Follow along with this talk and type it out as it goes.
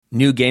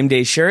New game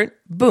day shirt?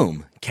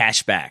 Boom,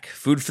 cash back.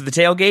 Food for the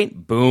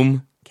tailgate?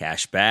 Boom,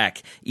 cash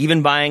back.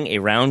 Even buying a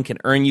round can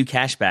earn you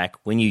cash back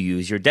when you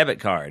use your debit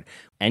card.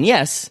 And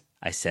yes,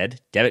 I said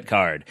debit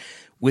card.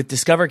 With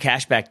Discover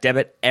Cashback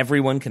Debit,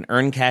 everyone can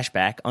earn cash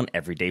back on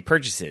everyday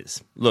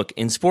purchases. Look,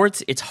 in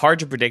sports, it's hard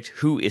to predict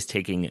who is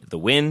taking the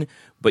win,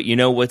 but you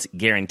know what's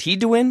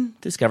guaranteed to win?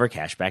 Discover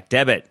Cashback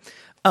Debit.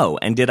 Oh,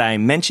 and did I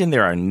mention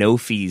there are no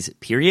fees,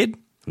 period?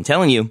 I'm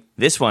telling you,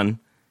 this one,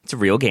 it's a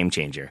real game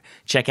changer.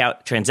 Check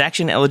out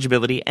transaction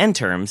eligibility and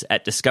terms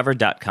at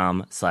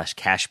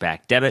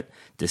discover.com/cashbackdebit.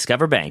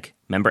 Discover Bank,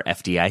 member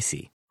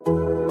FDIC.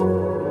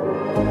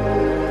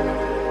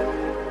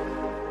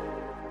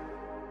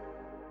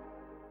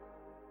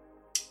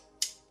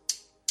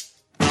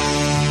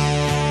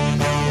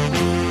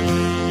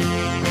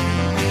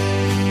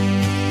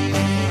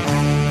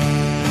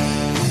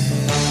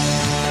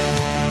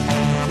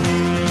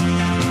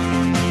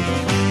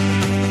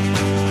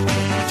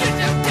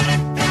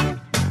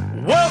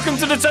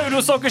 The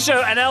Total Soccer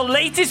Show and our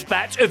latest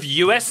batch of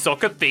US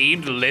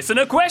soccer-themed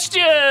listener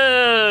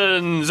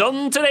questions.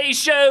 On today's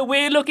show,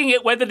 we're looking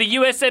at whether the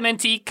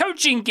USMNT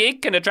coaching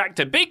gig can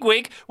attract a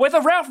bigwig, whether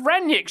Ralph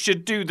Rangnick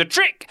should do the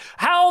trick,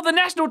 how the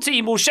national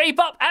team will shape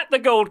up at the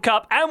Gold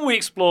Cup, and we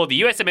explore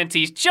the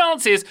USMNT's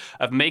chances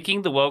of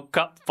making the World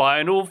Cup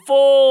Final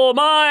Four.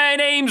 My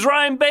name's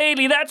Ryan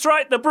Bailey. That's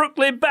right, the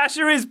Brooklyn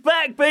Basher is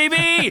back,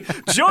 baby!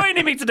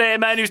 Joining me today, a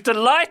man who's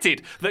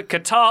delighted that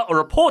Qatar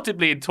are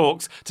reportedly in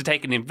talks to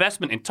take an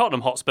investment in Tottenham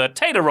Hotspur.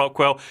 Taylor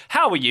Rockwell,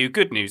 how are you?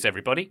 Good news,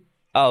 everybody.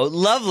 Oh,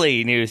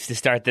 lovely news to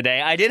start the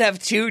day. I did have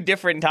two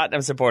different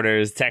Tottenham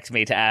supporters text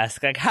me to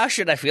ask, how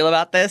should I feel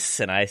about this?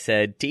 And I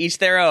said, to each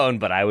their own,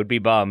 but I would be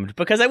bummed.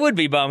 Because I would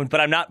be bummed,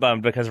 but I'm not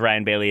bummed because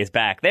Ryan Bailey is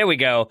back. There we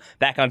go.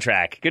 Back on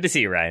track. Good to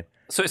see you, Ryan.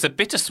 So it's a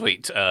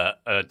bittersweet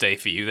day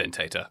for you then,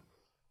 Tater.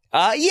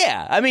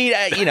 Yeah. I mean,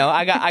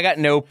 I got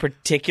no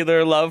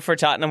particular love for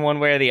Tottenham one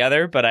way or the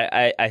other, but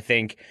I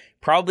think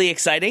probably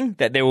exciting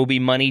that there will be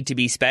money to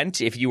be spent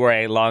if you are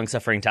a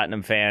long-suffering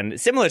Tottenham fan,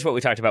 similar to what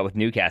we talked about with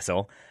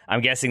Newcastle. I'm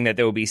guessing that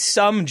there will be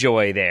some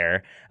joy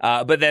there,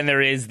 but then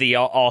there is the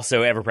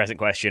also ever-present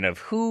question of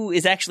who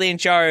is actually in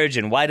charge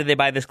and why did they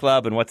buy this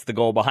club and what's the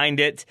goal behind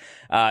it.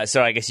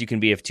 So I guess you can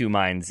be of two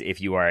minds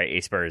if you are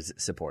a Spurs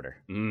supporter.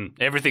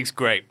 Everything's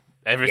great.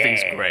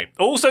 Everything's great.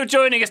 Also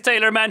joining us,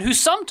 Taylor, a man who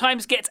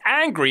sometimes gets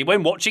angry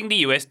when watching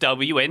the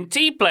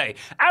USWNT play.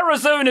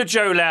 Arizona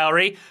Joe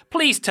Lowry,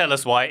 please tell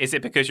us why. Is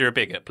it because you're a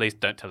bigot? Please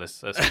don't tell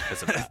us.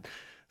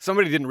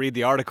 Somebody didn't read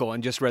the article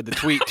and just read the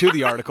tweet to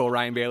the article,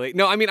 Ryan Bailey.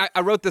 No, I mean, I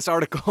wrote this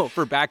article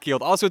for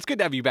Backfield. Also, it's good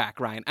to have you back,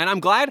 Ryan. And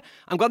I'm glad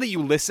that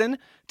you listen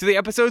to the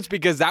episodes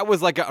because that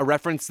was like a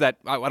reference that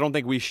I don't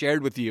think we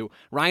shared with you.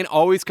 Ryan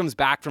always comes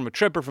back from a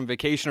trip or from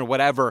vacation or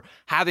whatever,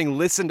 having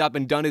listened up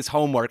and done his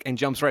homework and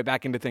jumps right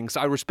back into things.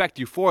 So I respect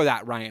you for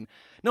that, Ryan.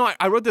 No,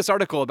 I wrote this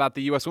article about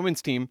the U.S.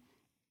 women's team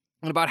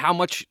and about how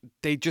much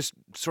they just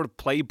sort of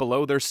play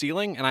below their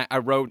ceiling. And I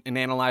wrote and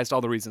analyzed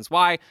all the reasons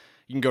why.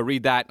 You can go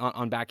read that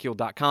on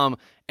backheel.com.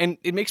 And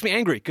it makes me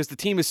angry because the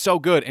team is so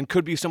good and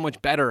could be so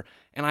much better.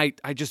 And I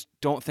just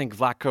don't think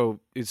Vlatko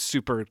is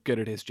super good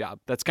at his job.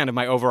 That's kind of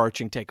my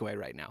overarching takeaway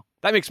right now.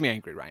 That makes me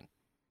angry, Ryan.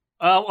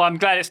 Well, I'm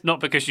glad it's not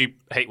because you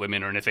hate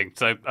women or anything.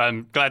 So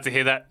I'm glad to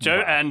hear that, Joe.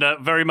 Wow. And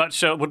very much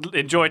would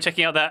enjoy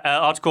checking out that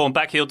article on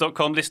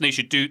backheel.com. Listeners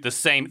should do the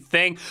same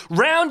thing.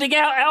 Rounding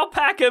out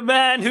Alpaca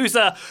Man, who's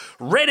a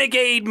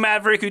renegade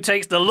maverick who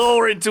takes the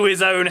law into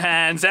his own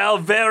hands, our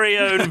very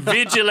own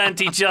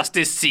vigilante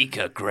justice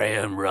seeker,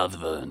 Graham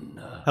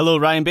Ruthven. Hello,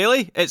 Ryan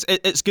Bailey.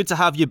 It's good to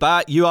have you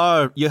back. You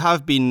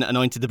have been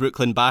anointed the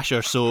Brooklyn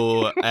Basher,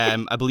 so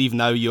I believe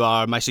now you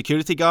are my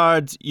security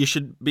guard. You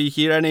should be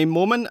here any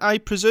moment, I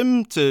presume,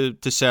 to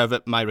serve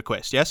at my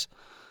request. Yes.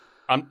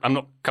 I'm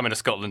not coming to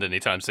Scotland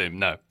anytime soon.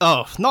 No.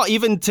 Oh, not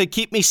even to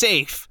keep me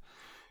safe.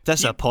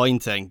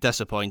 Disappointing.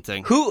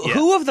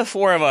 Who of the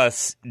four of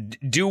us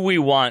do we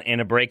want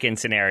in a break-in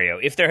scenario?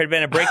 If there had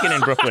been a break-in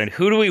in Brooklyn,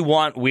 who do we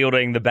want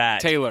wielding the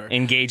bat? Taylor.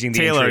 Engaging the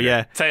Taylor, intruder?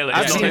 yeah. Taylor.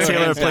 I've seen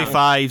Taylor play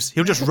fives.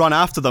 He'll just run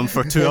after them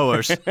for 2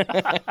 hours.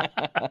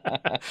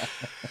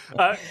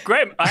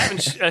 Graham, I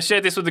haven't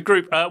shared this with the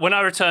group. When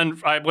I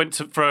returned, I went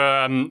for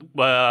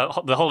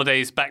the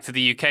holidays back to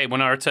the UK.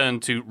 When I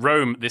returned to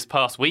Rome this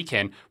past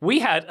weekend, we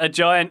had a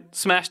giant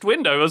smashed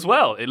window as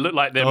well. It looked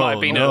like there might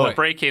have been a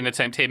break-in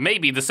attempt here.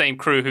 Maybe the same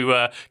crew who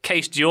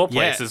cased your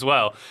place as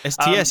well. Is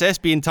TSS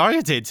being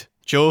targeted?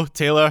 Joe,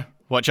 Taylor,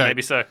 watch out.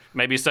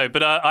 Maybe so.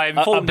 But I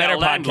informed a better our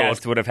landlord.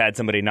 podcast would have had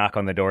somebody knock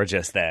on the door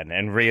just then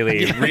and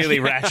really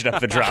ratchet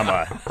up the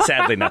drama.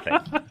 Sadly, nothing.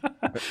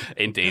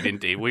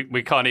 Indeed.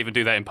 We can't even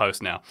do that in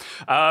post now.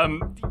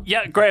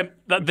 Graham,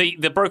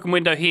 the broken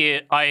window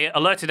here, I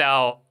alerted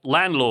our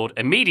landlord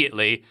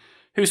immediately,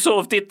 who sort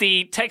of did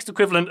the text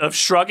equivalent of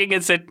shrugging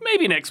and said,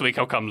 maybe next week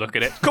I'll come look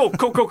at it. Cool.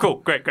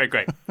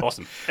 Great.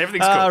 Awesome.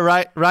 Everything's cool.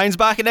 Right, Ryan's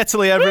back in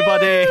Italy,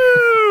 everybody.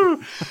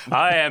 Woo!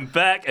 I am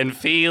back and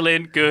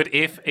feeling good.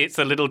 If it's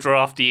a little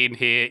drafty in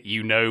here,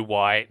 you know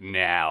why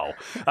now.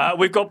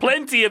 We've got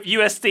plenty of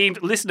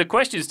US-themed listener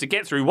questions to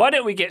get through. Why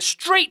don't we get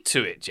straight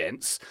to it,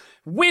 gents?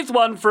 with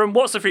one from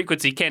What's the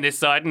Frequency, Kenneth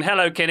Seiden.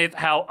 Hello, Kenneth.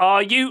 How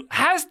are you?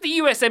 Has the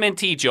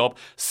USMNT job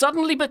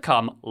suddenly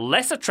become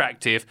less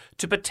attractive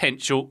to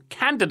potential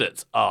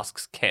candidates?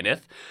 Asks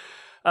Kenneth.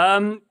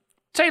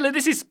 Taylor,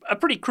 this is a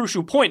pretty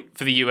crucial point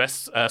for the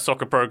US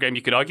soccer program,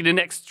 you could argue. The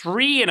next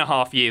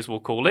 3.5 years,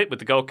 we'll call it, with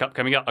the Gold Cup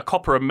coming up, a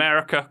Copa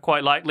America,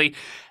 quite likely,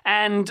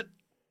 and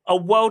a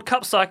World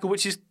Cup cycle,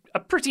 which is a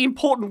pretty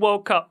important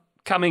World Cup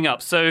coming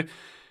up. So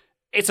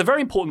it's a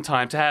very important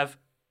time to have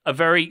a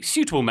very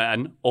suitable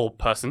man or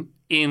person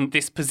in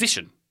this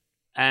position.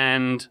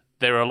 And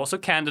there are lots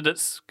of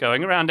candidates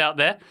going around out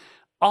there.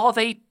 Are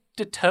they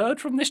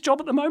deterred from this job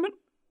at the moment?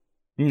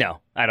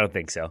 No, I don't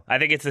think so. I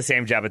think it's the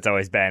same job it's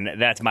always been.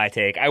 That's my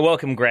take. I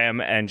welcome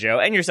Graham and Joe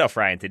and yourself,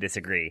 Ryan, to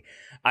disagree.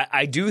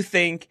 I do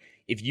think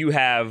if you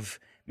have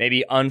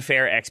maybe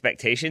unfair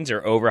expectations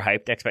or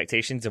overhyped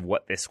expectations of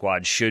what this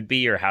squad should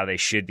be or how they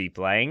should be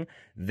playing,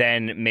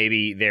 then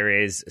maybe there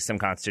is some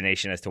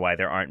consternation as to why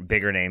there aren't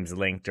bigger names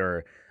linked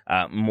or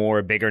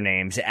more bigger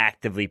names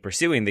actively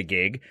pursuing the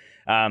gig.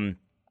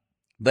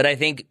 But I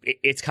think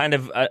it's kind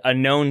of a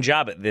known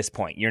job at this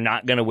point. You're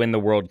not going to win the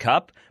World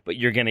Cup, but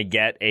you're going to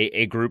get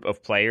a group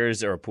of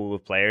players or a pool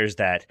of players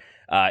that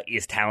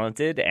is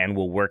talented and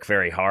will work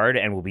very hard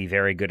and will be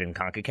very good in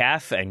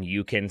CONCACAF. And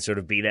you can sort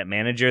of be that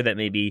manager that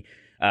maybe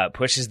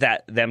pushes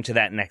them to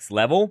that next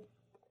level.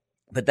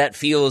 But that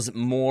feels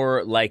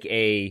more like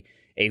a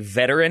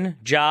veteran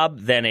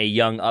job than a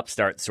young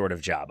upstart sort of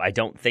job. I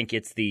don't think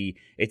it's the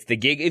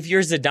gig. If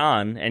you're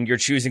Zidane and you're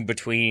choosing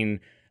between,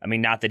 I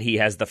mean, not that he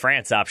has the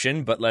France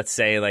option, but let's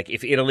say like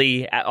if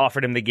Italy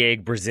offered him the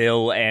gig,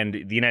 Brazil and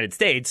the United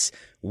States,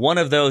 one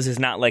of those is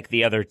not like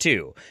the other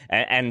two.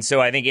 And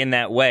so I think in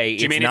that way,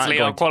 do you mean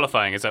Italy are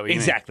qualifying? Is that what you mean?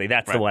 Exactly.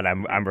 That's right. The one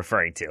I'm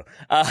referring to.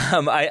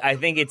 I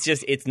think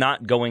it's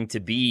not going to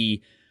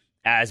be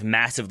as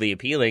massively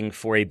appealing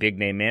for a big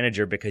name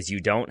manager because you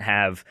don't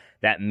have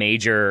that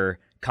major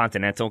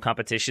continental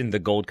competition. The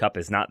Gold Cup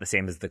is not the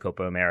same as the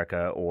Copa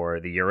America or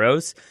the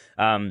Euros.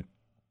 And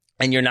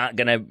you're not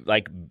going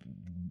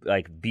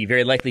to be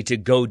very likely to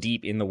go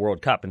deep in the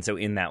World Cup. And so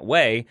in that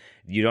way,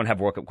 you don't have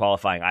World Cup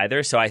qualifying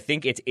either. So I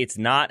think it's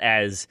not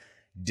as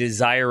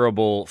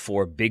desirable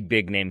for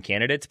big name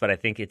candidates, but I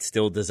think it's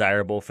still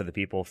desirable for the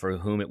people for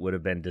whom it would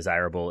have been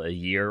desirable a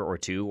year or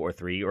 2 or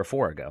 3 or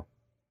 4 ago.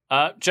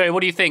 Joe,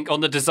 what do you think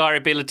on the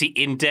desirability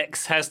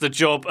index? Has the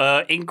job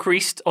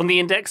increased on the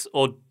index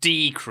or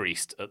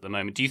decreased at the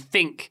moment? Do you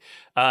think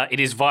it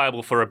is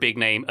viable for a big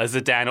name, a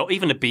Zidane, or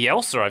even a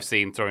Bielsa I've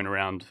seen thrown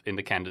around in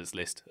the candidates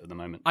list at the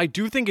moment? I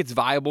do think it's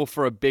viable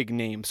for a big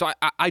name. So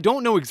I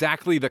don't know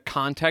exactly the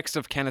context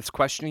of Kenneth's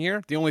question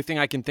here. The only thing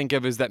I can think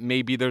of is that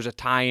maybe there's a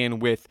tie-in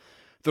with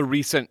the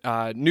recent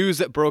news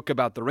that broke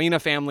about the Reina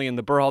family and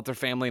the Berhalter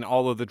family and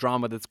all of the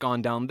drama that's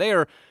gone down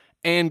there.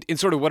 And in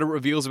sort of what it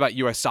reveals about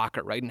U.S.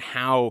 soccer, right? And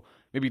how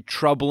maybe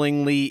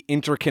troublingly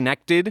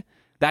interconnected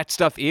that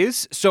stuff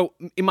is. So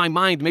in my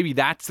mind, maybe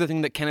that's the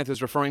thing that Kenneth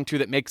is referring to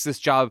that makes this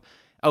job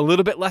a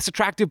little bit less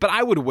attractive. But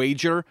I would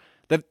wager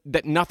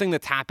that nothing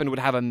that's happened would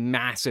have a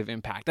massive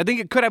impact. I think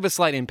it could have a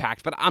slight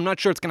impact, but I'm not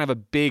sure it's going to have a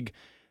big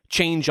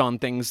change on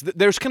things.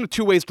 There's kind of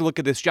 2 ways to look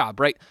at this job,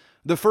 right?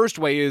 The first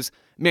way is,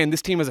 man,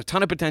 this team has a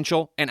ton of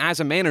potential, and as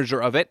a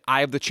manager of it, I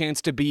have the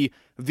chance to be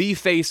the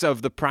face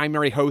of the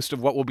primary host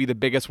of what will be the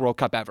biggest World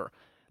Cup ever.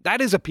 That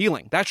is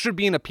appealing. That should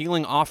be an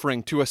appealing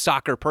offering to a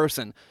soccer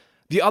person.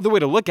 The other way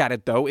to look at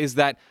it, though, is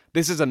that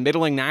this is a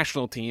middling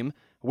national team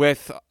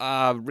with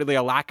really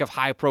a lack of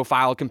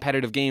high-profile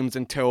competitive games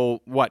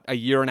until, a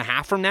year and a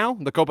half from now?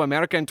 The Copa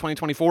America in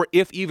 2024,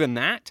 if even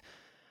that.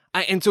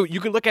 And so you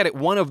can look at it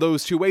one of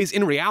those 2 ways.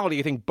 In reality,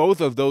 I think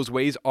both of those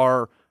ways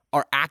are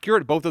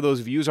accurate. Both of those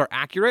views are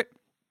accurate.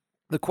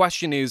 The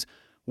question is,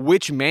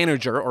 which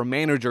manager or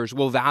managers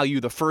will value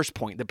the first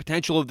point, the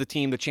potential of the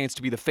team, the chance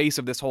to be the face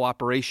of this whole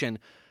operation?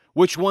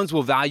 Which ones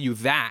will value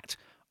that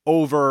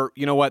over,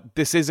 you know what,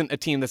 this isn't a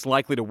team that's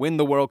likely to win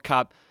the World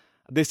Cup.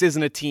 This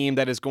isn't a team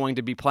that is going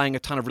to be playing a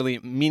ton of really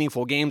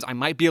meaningful games. I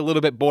might be a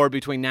little bit bored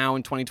between now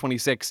and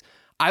 2026.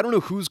 I don't know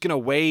who's going to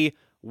weigh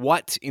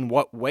what in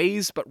what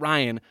ways, but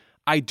Ryan,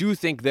 I do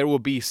think there will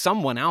be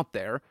someone out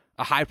there,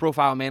 a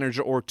high-profile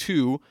manager or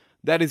 2,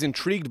 that is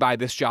intrigued by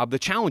this job. The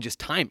challenge is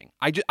timing.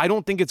 I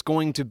don't think it's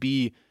going to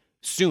be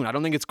soon. I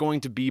don't think it's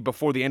going to be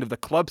before the end of the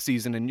club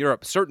season in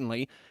Europe,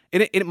 certainly.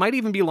 It might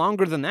even be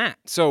longer than that.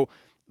 So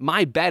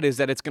my bet is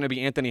that it's going to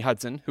be Anthony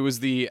Hudson, who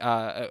is the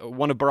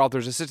one of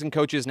Berhalter's assistant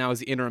coaches, now is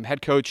the interim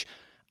head coach.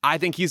 I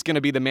think he's going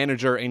to be the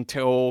manager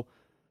until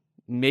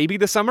maybe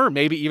the summer,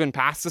 maybe even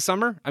past the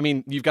summer. I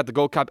mean, you've got the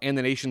Gold Cup and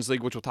the Nations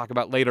League, which we'll talk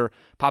about later,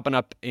 popping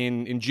up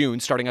in June,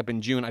 starting up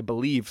in June, I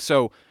believe.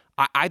 So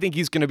I think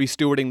he's going to be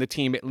stewarding the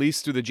team at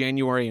least through the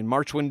January and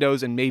March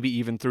windows and maybe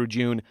even through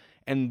June.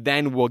 And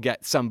then we'll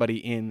get somebody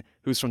in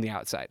who's from the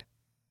outside.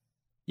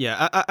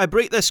 Yeah, I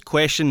break this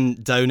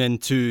question down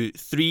into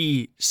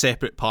 3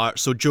 separate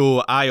parts. So,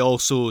 Joe, I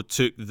also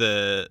took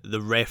the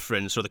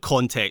reference or the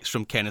context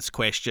from Kenneth's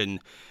question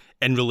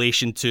in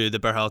relation to the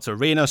Berhalter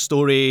Reina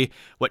story,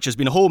 which has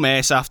been a whole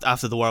mess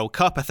after the World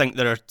Cup. I think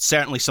there are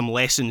certainly some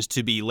lessons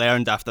to be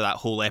learned after that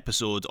whole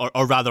episode,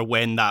 or rather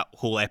when that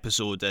whole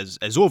episode is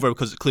over,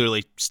 because it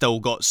clearly still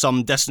got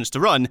some distance to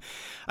run.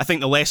 I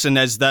think the lesson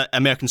is that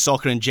American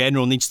soccer in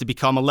general needs to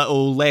become a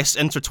little less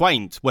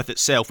intertwined with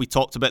itself. We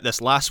talked about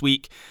this last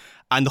week.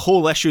 And the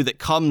whole issue that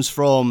comes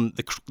from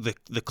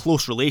the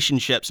close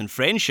relationships and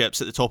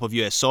friendships at the top of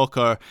US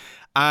soccer,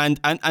 and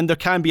there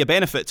can be a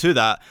benefit to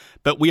that,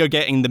 but we are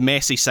getting the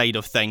messy side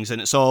of things,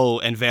 and it's all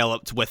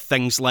enveloped with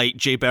things like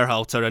Jay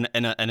Berhalter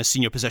in a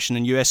senior position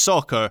in US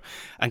soccer,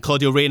 and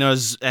Claudio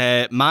Reina's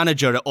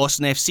manager at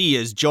Austin FC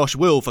is Josh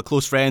Wolf, a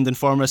close friend and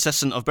former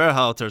assistant of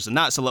Berhalter's, and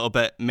that's a little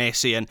bit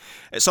messy, and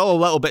it's all a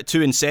little bit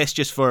too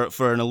incestuous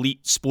for an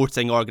elite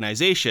sporting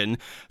organisation.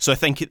 So I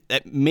think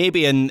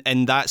maybe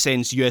in that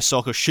sense, US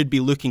soccer should be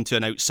looking to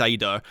an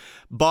outsider.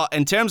 But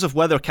in terms of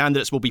whether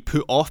candidates will be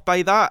put off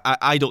by that,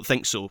 I don't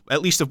think so.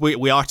 At least if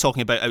we are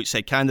talking about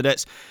outside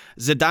candidates.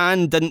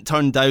 Zidane didn't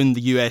turn down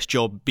the US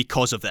job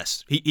because of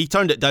this. He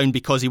turned it down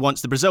because he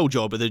wants the Brazil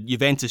job or the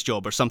Juventus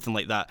job or something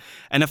like that.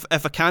 And if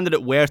a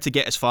candidate were to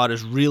get as far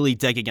as really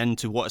digging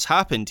into what has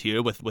happened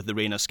here with the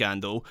Reina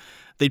scandal,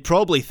 they'd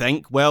probably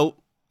think, well,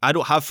 I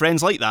don't have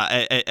friends like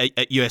that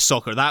at US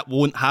soccer. That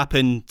won't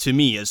happen to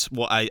me, is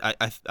what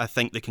I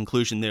think the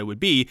conclusion there would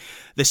be.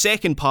 The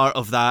second part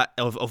of that,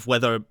 of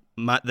whether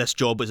this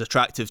job is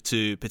attractive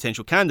to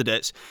potential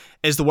candidates,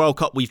 is the World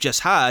Cup we've just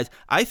had.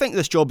 I think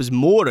this job is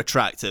more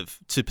attractive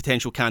to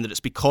potential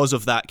candidates because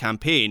of that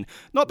campaign.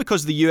 Not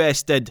because the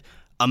US did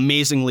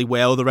amazingly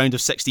well. The round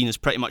of 16 is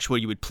pretty much where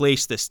you would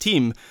place this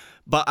team.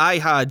 But I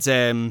had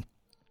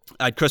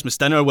Christmas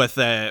dinner with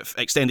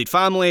extended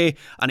family.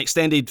 An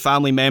extended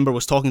family member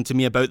was talking to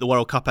me about the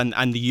World Cup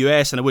and the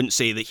US, and I wouldn't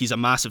say that he's a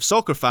massive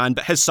soccer fan,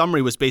 but his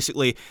summary was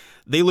basically,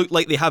 they look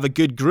like they have a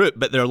good group,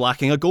 but they're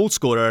lacking a goal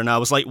scorer. And I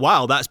was like,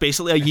 wow, that's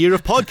basically a year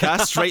of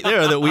podcasts right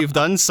there that we've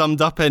done,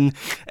 summed up in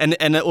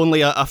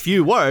only a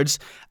few words.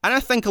 And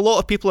I think a lot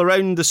of people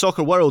around the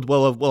soccer world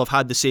will have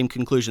had the same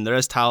conclusion. There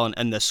is talent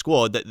in this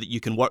squad that you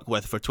can work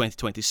with for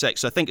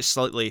 2026. So I think it's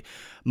slightly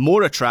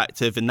more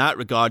attractive in that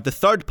regard. The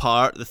third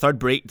part, the third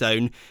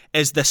breakdown,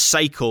 is this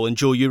cycle, and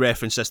Joe, you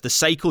referenced this, the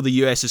cycle the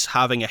US is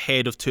having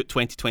ahead of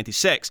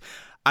 2026.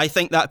 I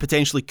think that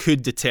potentially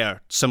could deter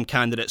some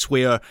candidates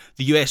where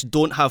the US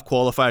don't have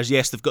qualifiers.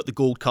 Yes, they've got the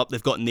Gold Cup,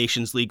 they've got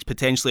Nations Leagues,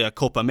 potentially a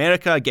Copa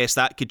America. I guess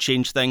that could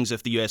change things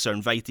if the US are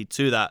invited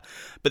to that.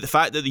 But the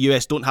fact that the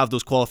US don't have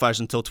those qualifiers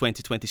until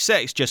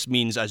 2026 just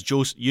means, as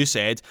Joe, you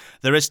said,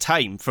 there is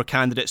time for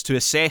candidates to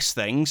assess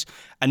things,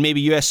 and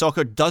maybe US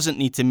soccer doesn't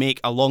need to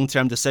make a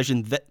long-term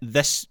decision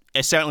this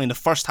certainly in the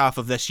first half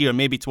of this year.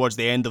 Maybe towards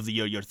the end of the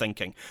year you're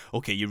thinking,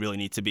 okay, you really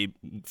need to be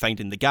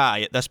finding the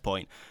guy at this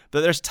point.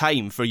 But there's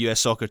time for US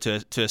soccer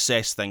to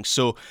assess things.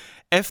 So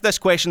if this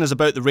question is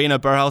about the Reina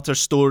Berhalter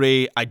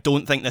story, I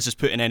don't think this is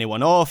putting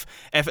anyone off.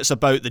 If it's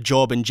about the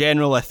job in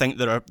general, I think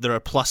there are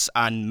plus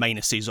and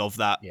minuses of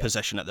that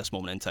position at this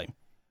moment in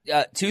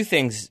time. Two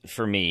things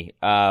for me.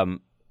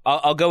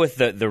 I'll go with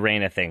the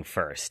Reina thing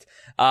first.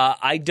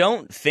 I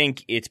don't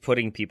think it's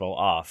putting people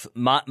off.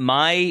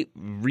 My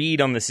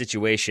read on the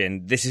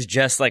situation, this is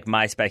just like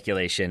my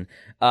speculation.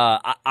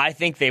 I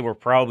think they were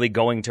probably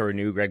going to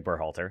renew Greg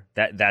Berhalter.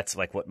 That's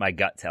like what my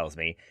gut tells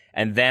me.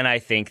 And then I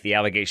think the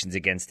allegations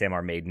against him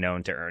are made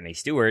known to Ernie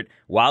Stewart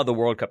while the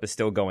World Cup is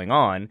still going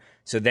on.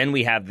 So then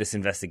we have this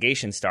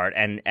investigation start.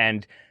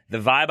 And the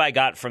vibe I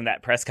got from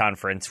that press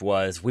conference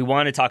was, we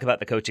want to talk about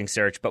the coaching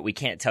search, but we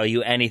can't tell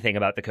you anything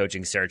about the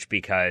coaching search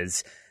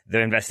because the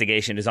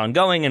investigation is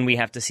ongoing and we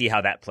have to see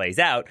how that plays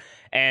out.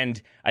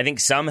 And I think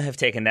some have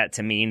taken that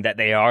to mean that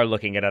they are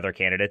looking at other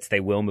candidates. They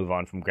will move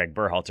on from Greg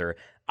Berhalter.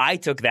 I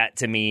took that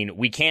to mean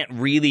we can't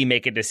really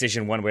make a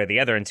decision one way or the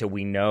other until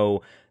we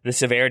know the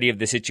severity of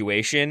the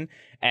situation.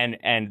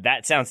 And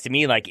that sounds to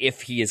me like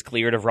if he is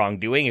cleared of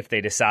wrongdoing, if they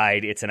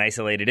decide it's an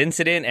isolated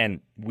incident and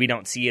we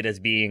don't see it as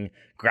being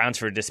grounds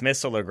for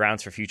dismissal or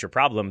grounds for future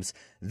problems,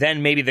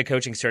 then maybe the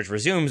coaching search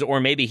resumes, or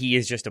maybe he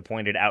is just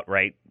appointed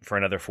outright for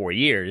another 4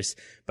 years.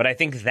 But I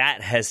think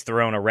that has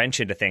thrown a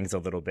wrench into things a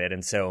little bit.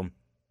 And so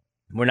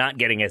we're not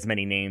getting as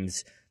many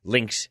names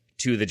linked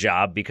to the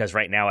job because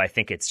right now I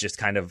think it's just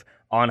kind of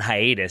on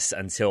hiatus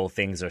until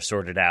things are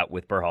sorted out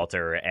with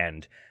Berhalter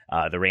and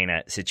the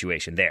Reina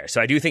situation there.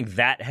 So I do think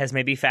that has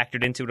maybe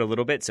factored into it a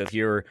little bit. So if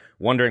you're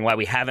wondering why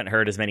we haven't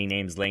heard as many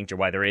names linked or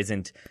why there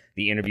isn't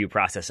the interview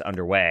process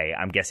underway,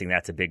 I'm guessing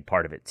that's a big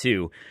part of it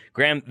too.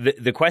 Graham,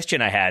 the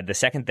question I had, the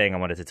second thing I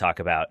wanted to talk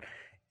about,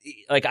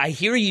 like, I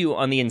hear you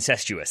on the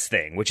incestuous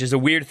thing, which is a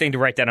weird thing to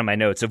write down on my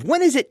notes of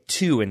when is it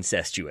too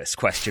incestuous? ?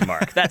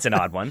 That's an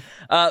odd one.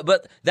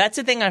 But that's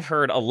a thing I've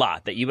heard a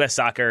lot, that U.S.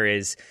 soccer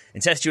is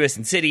incestuous,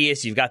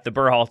 insidious. You've got the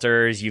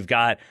Berhalters. You've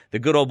got the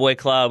good old boy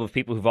club of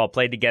people who've all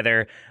played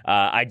together.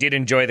 I did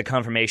enjoy the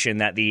confirmation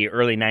that the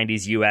early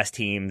 90s U.S.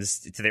 teams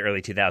to the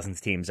early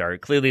 2000s teams are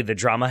clearly the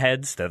drama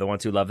heads. They're the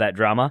ones who love that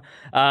drama.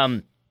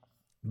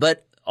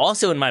 But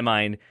also in my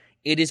mind,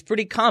 it is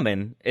pretty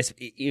common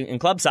in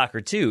club soccer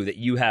too that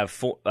you have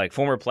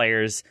former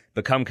players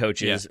become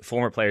coaches,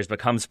 former players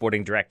become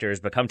sporting directors,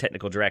 become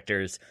technical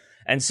directors.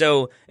 And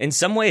so in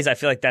some ways, I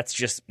feel like that's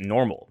just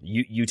normal.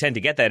 You tend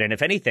to get that. And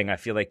if anything, I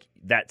feel like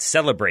that's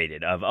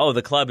celebrated of, oh,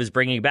 the club is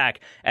bringing back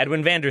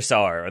Edwin van der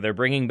Sar, or they're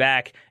bringing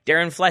back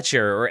Darren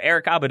Fletcher or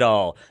Eric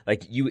Abidal.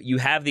 Like you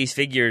have these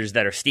figures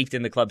that are steeped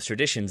in the club's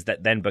traditions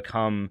that then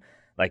become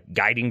like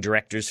guiding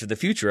directors for the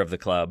future of the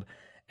club.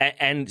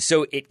 And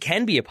so it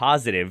can be a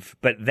positive,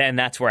 but then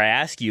that's where I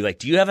ask you, like,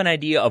 do you have an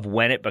idea of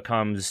when it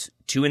becomes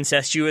too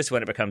incestuous,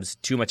 when it becomes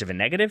too much of a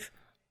negative?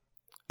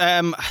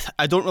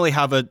 I don't really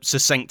have a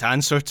succinct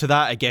answer to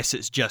that. I guess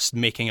it's just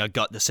making a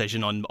gut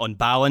decision on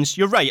balance.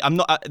 You're right. I'm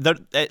not.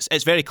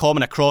 It's very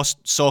common across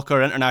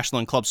soccer, international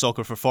and club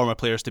soccer, for former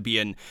players to be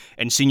in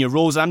senior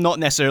roles. I'm not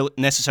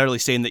necessarily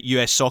saying that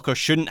US soccer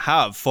shouldn't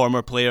have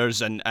former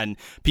players and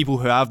people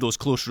who have those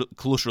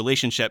close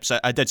relationships.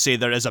 I did say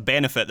there is a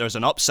benefit. There's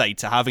an upside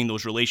to having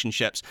those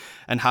relationships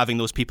and having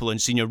those people in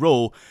senior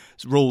roles.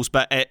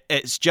 But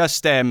it's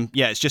just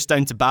it's just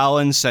down to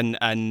balance, and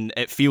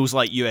it feels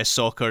like US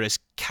soccer is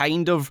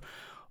kind of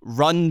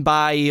run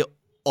by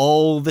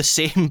all the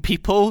same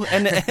people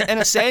in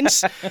a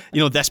sense. You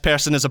know, this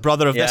person is a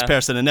brother of this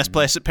person, and this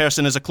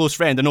person is a close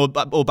friend. And oh,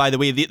 by the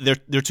way,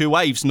 their two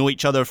wives know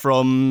each other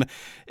from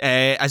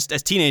as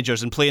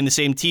teenagers and play in the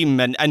same team.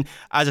 And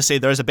as I say,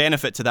 there is a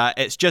benefit to that.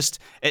 It's just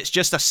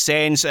a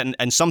sense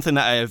and something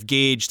that I have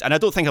gauged, and I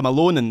don't think I'm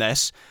alone in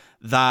this,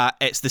 that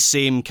it's the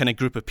same kind of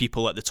group of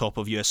people at the top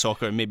of US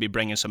soccer, and maybe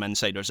bringing some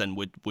insiders in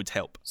would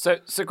help. So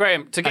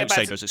Graham, to get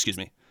outsiders,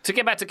 to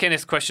get back to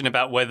Kenneth's question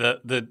about whether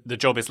the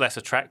job is less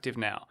attractive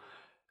now,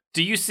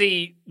 do you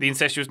see the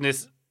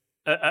incestuousness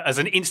as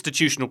an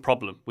institutional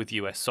problem with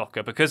US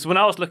soccer? Because when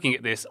I was looking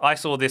at this, I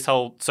saw this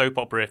whole soap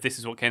opera, if this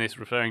is what Kenneth's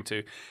referring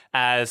to,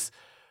 as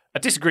a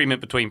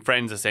disagreement between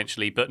friends,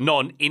 essentially, but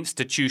not an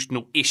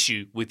institutional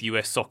issue with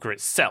US soccer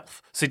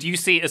itself. So do you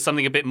see it as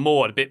something a bit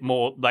more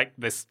like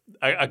this,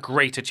 a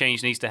greater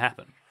change needs to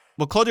happen?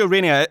 Well, Claudio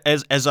Reyna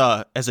is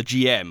a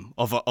GM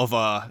of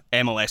a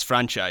MLS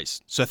franchise,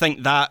 so I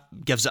think that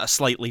gives it a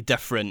slightly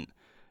different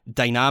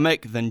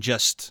dynamic than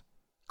just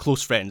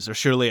close friends.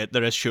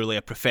 There is surely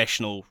a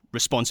professional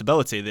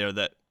responsibility there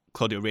that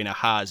Claudio Reyna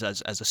has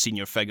as a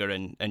senior figure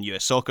in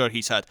US soccer.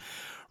 He's had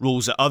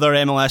roles at other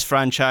MLS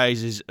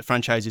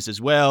franchises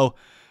as well.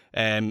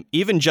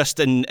 Even just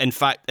in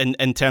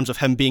terms of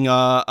him being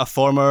a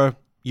former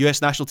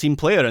US national team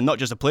player, and not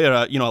just a player,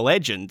 a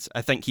legend.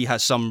 I think he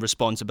has some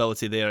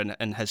responsibility there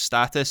in his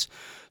status.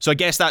 So I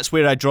guess that's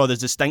where I draw the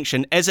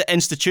distinction. Is it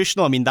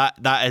institutional? I mean,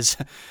 that's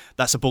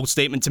a bold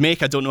statement to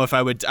make. I don't know if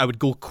I would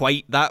go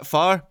quite that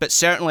far, but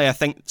certainly I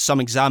think some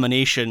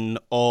examination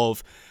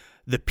of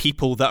the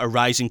people that are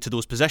rising to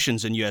those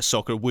positions in US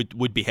soccer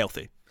would be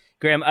healthy.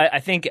 Graham, I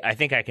think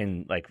I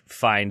can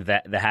find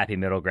the happy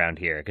middle ground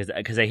here,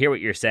 because I hear what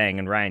you're saying,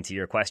 and Ryan, to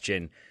your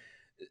question,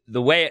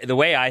 the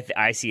way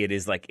I see it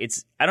is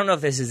I don't know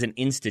if this is an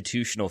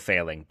institutional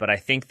failing, but I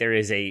think there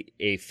is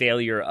a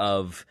failure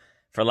of,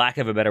 for lack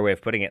of a better way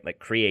of putting it,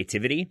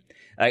 creativity.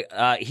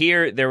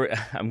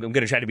 I'm going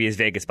to try to be as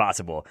vague as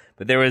possible,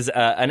 but there was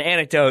an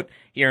anecdote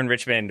here in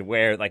Richmond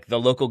where the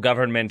local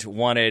government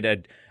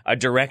wanted a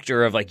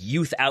director of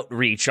youth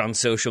outreach on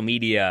social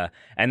media,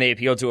 and they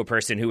appealed to a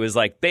person who was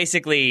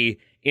basically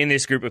in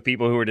this group of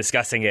people who were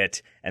discussing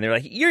it, and they're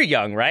like, "You're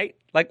young, right?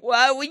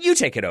 Well, you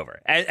take it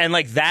over." And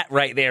that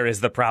right there is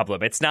the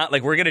problem. It's not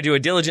we're going to do a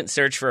diligent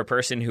search for a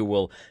person who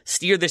will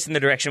steer this in the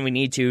direction we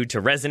need to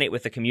resonate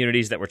with the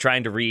communities that we're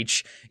trying to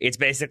reach. It's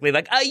basically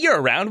you're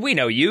around, we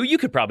know you, you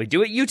could probably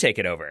do it, you take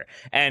it over.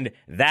 And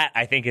that,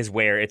 I think, is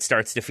where it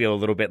starts to feel a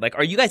little bit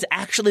are you guys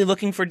actually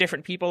looking for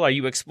different people? Are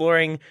you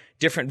exploring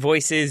different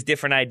voices,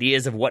 different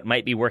ideas of what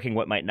might be working,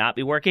 what might not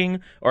be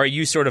working? Or are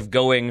you sort of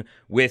going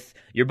with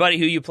your buddy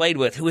who you played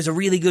with, who was a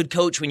really good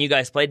coach when you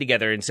guys played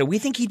together, and so we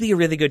think he'd be a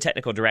really good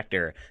technical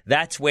director?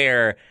 That's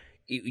where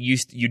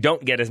you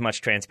don't get as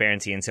much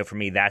transparency, and so for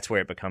me, that's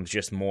where it becomes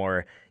just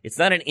more. It's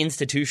not an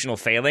institutional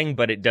failing,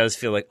 but it does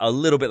feel a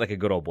little bit like a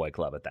good old boy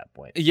club at that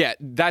point. Yeah,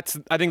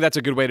 I think that's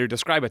a good way to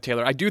describe it,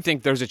 Taylor. I do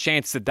think there's a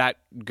chance that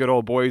good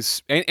old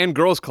boys and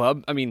girls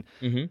club,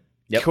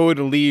 could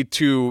lead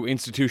to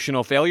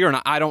institutional failure.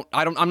 And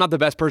I'm not the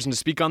best person to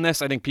speak on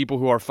this. I think people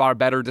who are far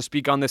better to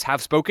speak on this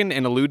have spoken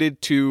and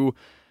alluded to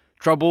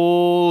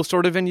trouble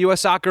sort of in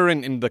U.S. soccer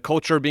and the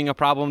culture being a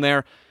problem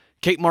there.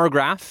 Kate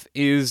Margraf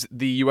is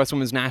the U.S.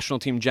 Women's National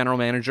Team general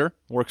manager,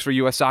 works for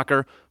U.S.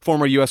 soccer,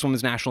 former U.S.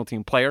 Women's National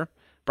Team player.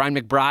 Brian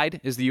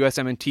McBride is the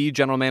USMNT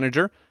general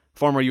manager,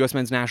 former U.S.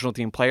 Men's National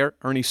Team player.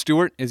 Ernie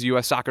Stewart is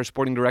U.S. soccer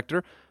sporting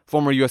director,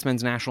 former U.S.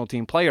 Men's National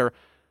Team player.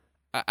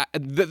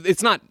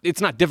 It's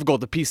not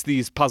difficult to piece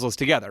these puzzles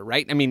together,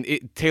 right? I mean,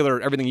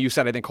 Taylor, everything you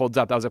said, I think holds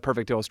up. That was a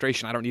perfect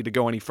illustration. I don't need to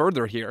go any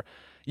further here.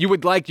 You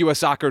would like U.S.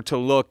 soccer to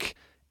look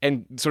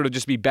and sort of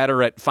just be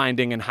better at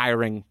finding and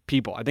hiring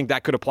people. I think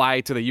that could apply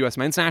to the U.S.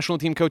 men's national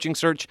team coaching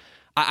search.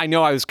 I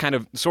know I was kind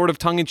of sort of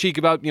tongue-in-cheek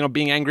about,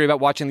 being angry about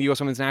watching the U.S.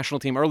 women's national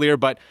team earlier,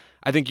 but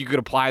I think you could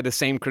apply the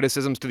same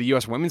criticisms to the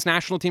U.S. women's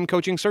national team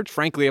coaching search.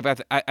 Frankly,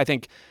 I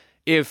think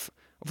if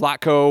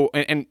Vlatko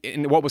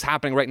and what was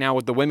happening right now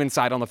with the women's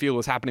side on the field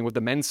was happening with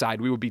the men's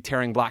side, we would be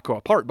tearing Vlatko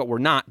apart, but we're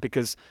not,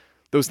 because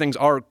those things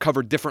are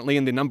covered differently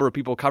and the number of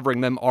people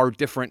covering them are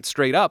different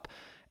straight up.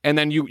 And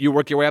then you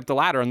work your way up the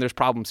ladder and there's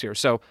problems here.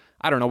 So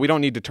I don't know. We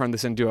don't need to turn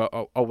this into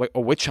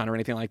a witch hunt or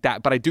anything like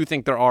that. But I do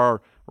think there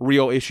are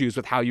real issues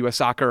with how U.S.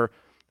 soccer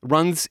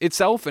runs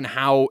itself and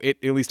how it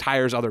at least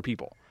hires other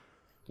people.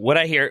 What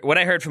I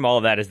heard from all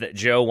of that is that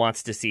Joe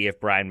wants to see if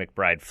Brian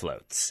McBride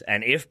floats.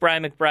 And if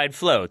Brian McBride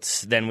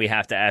floats, then we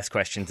have to ask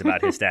questions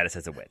about his status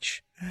as a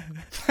witch.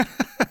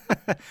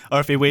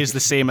 Or if he weighs the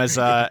same as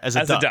a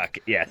duck,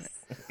 yes.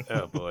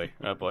 Oh boy.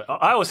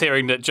 I was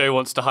hearing that Joe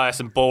wants to hire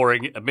some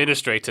boring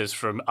administrators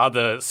from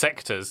other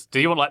sectors.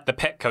 Do you want like the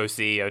Petco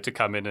CEO to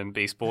come in and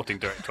be sporting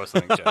director or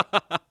something, Joe?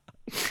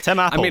 Tim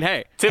Apple. I mean,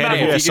 hey, Tim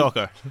Apple. US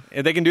Soccer.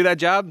 If they can do that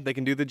job, they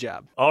can do the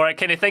job. All right,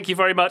 Kenny, thank you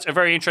very much. A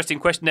very interesting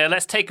question there.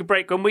 Let's take a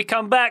break. When we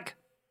come back,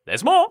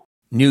 there's more.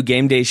 New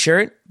game day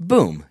shirt?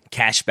 Boom.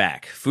 Cash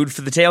back. Food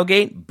for the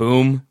tailgate?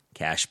 Boom.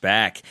 Cash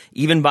back.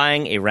 Even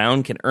buying a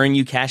round can earn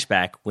you cash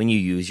back when you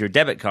use your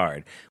debit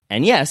card.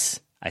 And yes,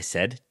 I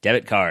said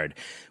debit card.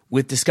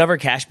 With Discover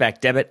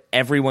Cashback Debit,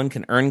 everyone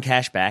can earn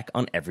cash back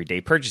on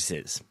everyday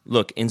purchases.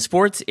 Look, in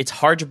sports, it's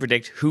hard to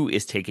predict who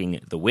is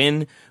taking the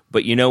win,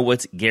 but you know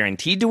what's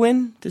guaranteed to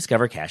win?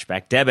 Discover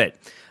Cashback Debit.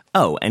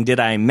 Oh, and did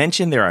I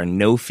mention there are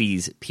no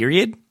fees,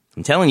 period?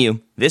 I'm telling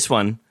you, this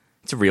one,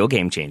 it's a real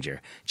game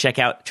changer. Check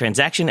out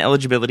transaction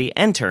eligibility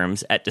and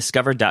terms at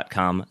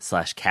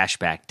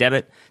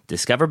discover.com/cashbackdebit.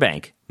 Discover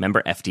Bank,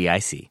 member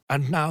FDIC.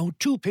 And now,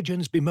 two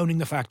pigeons bemoaning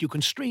the fact you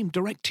can stream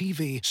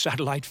DirecTV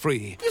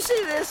satellite-free. You see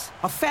this?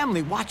 A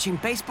family watching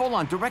baseball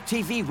on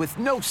DirecTV with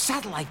no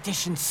satellite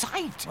dish in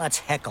sight. Let's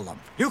heckle them.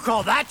 You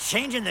call that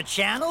changing the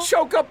channel?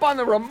 Choke up on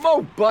the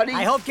remote, buddy.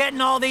 I hope getting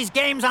all these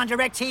games on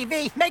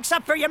DirecTV makes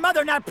up for your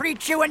mother not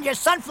pre-chewing your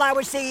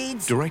sunflower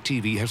seeds.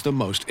 DirecTV has the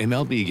most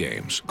MLB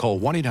games. Call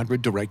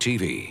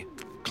 1-800-DirecTV.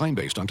 Claim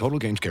based on total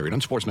games carried on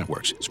sports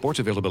networks. Sports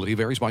availability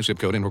varies by zip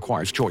code and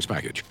requires choice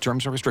package.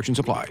 Terms and restrictions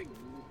apply.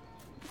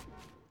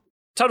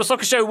 Total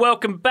Soccer Show,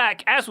 welcome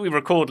back. As we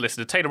record,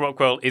 listener, Taylor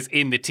Rockwell is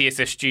in the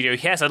TSS studio.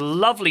 He has a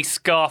lovely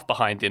scarf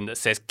behind him that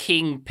says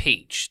King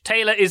Peach.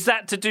 Taylor, is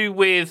that to do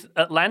with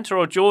Atlanta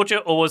or Georgia,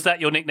 or was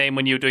that your nickname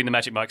when you were doing the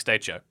Magic Mike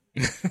stage show?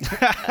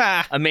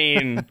 I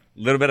mean, a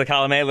little bit of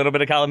column A, a little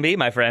bit of column B,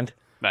 my friend.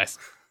 Nice.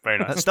 Very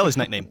nice. That's still his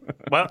nickname.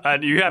 Well,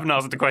 and you haven't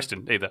answered the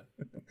question either.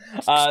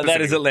 That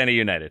is Atlanta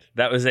United.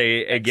 That was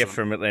a gift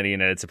from Atlanta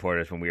United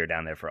supporters when we were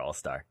down there for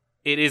All-Star.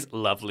 It is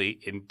lovely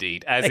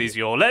indeed, as is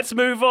your. Let's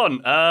move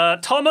on.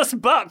 Thomas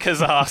Buck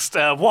has asked,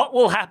 what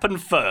will happen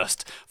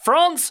first?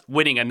 France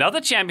winning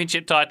another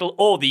championship title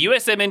or the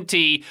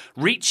USMNT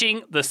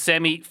reaching the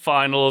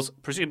semi-finals,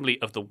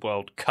 presumably of the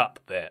World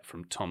Cup there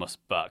from Thomas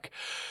Buck.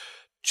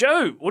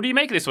 Joe, what do you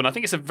make of this one? I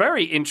think it's a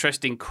very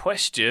interesting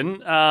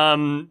question.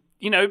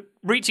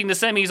 Reaching the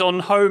semis on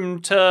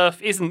home turf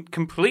isn't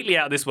completely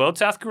out of this world.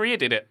 South Korea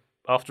did it,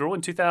 after all,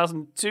 in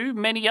 2002.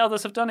 Many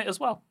others have done it as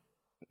well.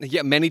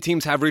 Yeah, many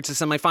teams have reached the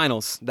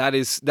semifinals.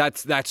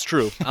 That's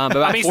true. But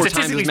about I mean, four times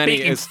statistically as many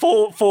speaking, as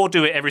four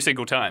do it every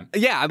single time.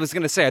 Yeah, I was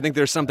going to say, I think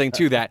there's something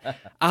to that.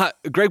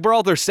 Greg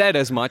Berhalter said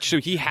as much. So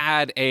he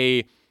had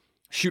I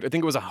think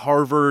it was a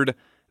Harvard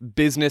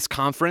business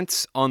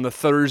conference on the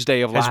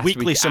Thursday of last week.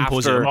 His weekly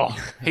symposium.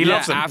 He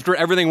loves them. After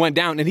everything went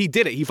down, and he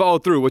did it. He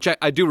followed through, which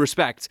I do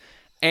respect.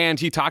 And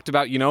he talked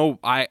about,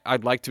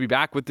 I'd like to be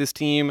back with this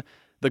team.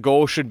 The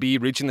goal should be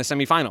reaching the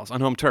semifinals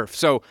on home turf.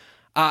 So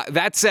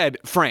that said,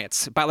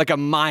 France, by like a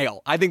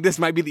mile. I think this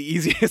might be the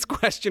easiest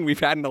question we've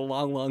had in a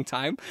long, long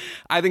time.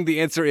 I think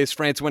the answer is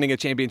France winning a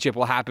championship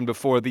will happen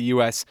before the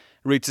U.S.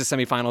 reaches the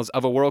semifinals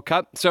of a World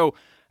Cup. So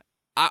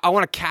I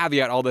want to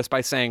caveat all this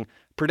by saying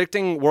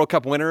predicting World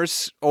Cup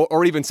winners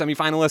or even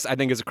semifinalists, I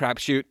think is a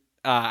crapshoot.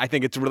 I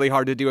think it's really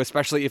hard to do,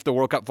 especially if the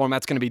World Cup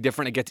format's going to be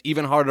different. It gets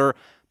even harder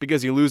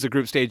because you lose a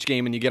group stage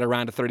game and you get a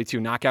round of 32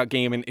 knockout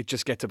game, and it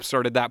just gets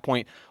absurd at that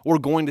point. We're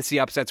going to see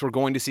upsets. We're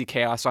going to see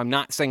chaos. So I'm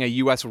not saying a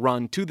U.S.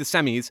 run to the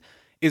semis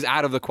is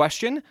out of the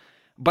question,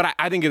 but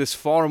I think it is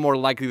far more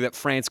likely that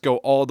France go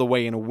all the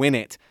way and win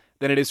it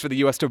than it is for the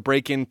U.S. to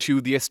break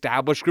into the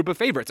established group of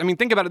favorites. I mean,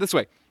 think about it this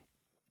way.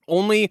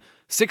 Only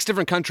 6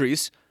 different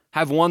countries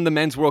have won the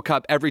Men's World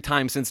Cup every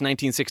time since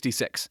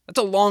 1966. That's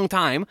a long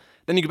time.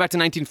 Then you go back to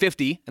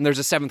 1950, and there's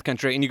a 7th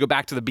country, and you go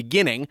back to the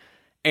beginning,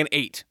 and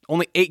 8.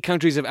 Only 8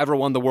 countries have ever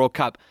won the World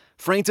Cup.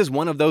 France is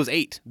one of those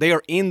 8. They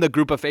are in the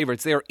group of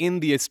favorites. They are in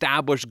the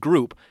established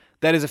group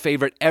that is a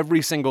favorite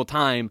every single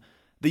time.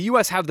 The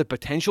U.S. have the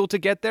potential to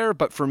get there,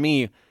 but for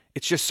me,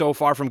 it's just so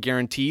far from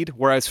guaranteed,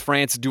 whereas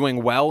France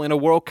doing well in a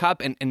World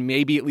Cup and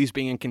maybe at least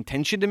being in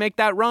contention to make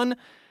that run,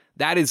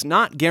 that is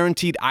not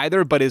guaranteed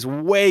either, but is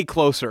way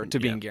closer to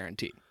being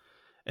guaranteed.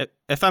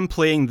 It if I'm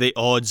playing the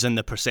odds and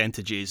the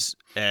percentages,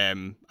 I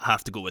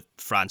have to go with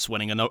France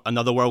winning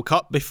another World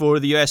Cup before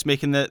the US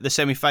making the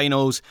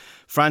semi-finals.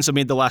 France have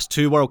made the last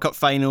 2 World Cup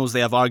finals.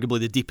 They have arguably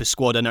the deepest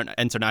squad in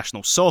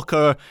international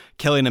soccer.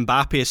 Kylian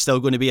Mbappe is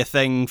still going to be a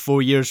thing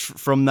 4 years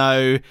from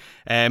now.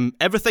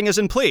 Everything is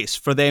in place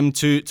for them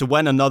to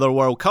win another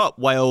World Cup,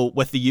 while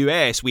with the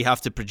US, we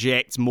have to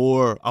project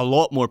a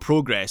lot more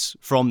progress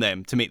from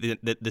them to make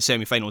the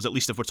semi-finals, at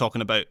least if we're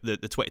talking about the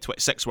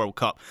 2026 World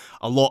Cup.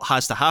 A lot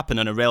has to happen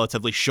in a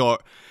relatively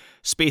short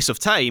space of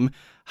time.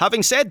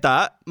 Having said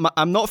that,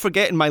 I'm not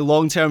forgetting my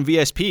long-term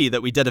VSP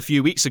that we did a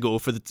few weeks ago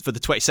for the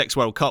 26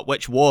 World Cup,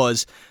 which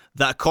was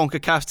that a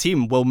CONCACAF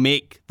team will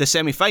make the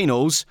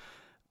semi-finals.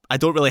 I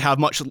don't really have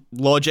much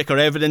logic or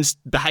evidence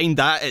behind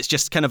that. It's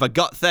just kind of a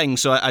gut thing.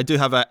 So I do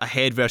have a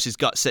head versus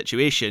gut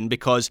situation,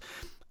 because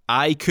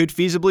I could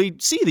feasibly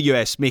see the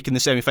US making the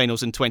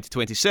semi-finals in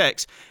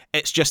 2026.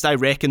 It's just I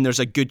reckon there's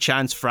a good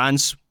chance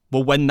France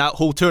will win that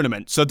whole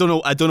tournament. So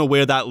I don't know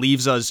where that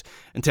leaves us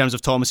in terms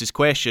of Thomas's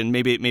question.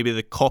 Maybe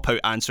the cop-out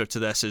answer to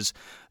this is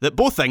that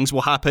both things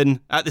will happen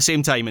at the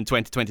same time in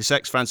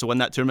 2026. France will win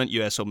that tournament,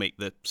 US will make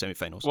the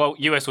semi-finals. Well,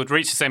 US would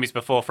reach the semis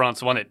before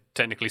France won it,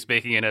 technically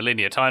speaking, in a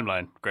linear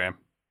timeline, Graham.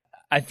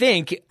 I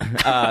think,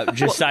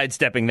 just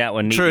sidestepping that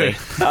one neatly.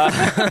 True.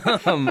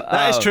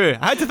 That is true.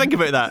 I had to think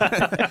about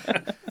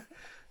that.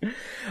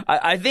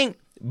 I think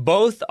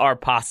both are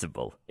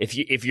possible.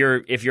 If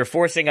you're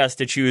forcing us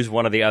to choose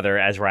one or the other,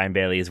 as Ryan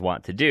Bailey is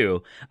wont to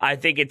do, I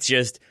think it's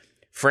just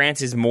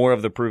France is more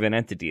of the proven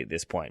entity at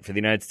this point. For the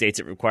United States,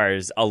 it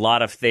requires a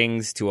lot of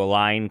things to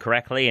align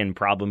correctly and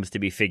problems to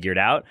be figured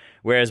out.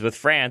 Whereas with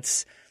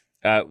France,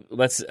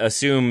 let's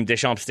assume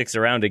Deschamps sticks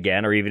around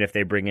again, or even if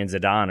they bring in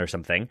Zidane or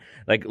something,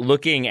 like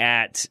looking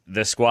at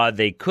the squad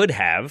they could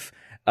have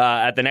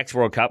at the next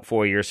World Cup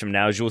 4 years from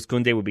now, Jules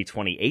Koundé would be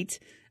 28.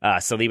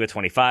 Saliba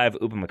 25,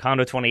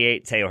 Upamecano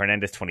 28, Teo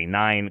Hernandez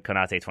 29,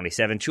 Konate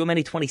 27,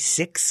 Tchouaméni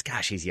 26,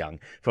 gosh, he's young,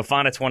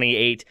 Fofana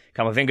 28,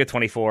 Camavinga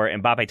 24,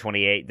 Mbappe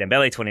 28,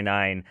 Dembele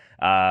 29,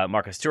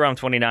 Marcus Thuram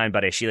 29,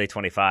 Badiashile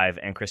 25,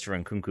 and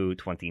Christopher Nkunku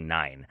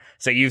 29.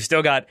 So you've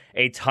still got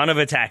a ton of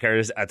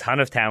attackers, a ton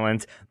of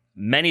talent,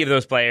 many of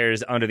those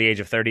players under the age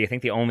of 30. I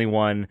think the only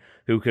one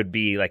who could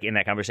be like in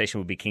that conversation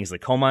would be Kingsley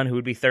Coman, who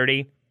would be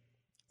 30.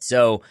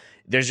 So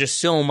there's just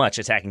so much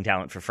attacking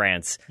talent for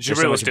France.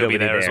 Giroud will still be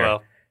there as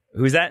well.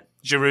 Who's that?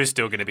 Giroud's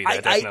still going to be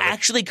there, I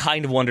actually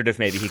kind of wondered if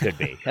maybe he could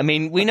be. I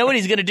mean, we know what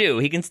he's going to do.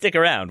 He can stick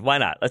around. Why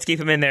not? Let's keep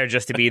him in there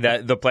just to be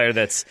the player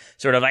that's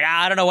sort of like,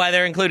 I don't know why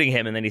they're including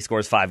him, and then he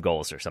scores 5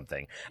 goals or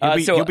something.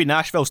 He'll be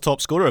Nashville's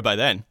top scorer by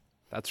then.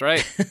 That's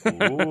right.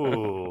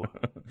 Ooh.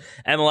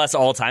 MLS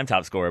all-time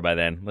top scorer by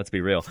then. Let's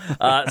be real.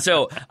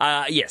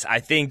 Yes, I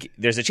think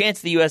there's a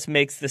chance the U.S.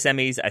 makes the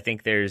semis. I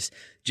think there's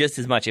just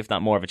as much, if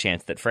not more of a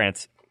chance, that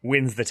France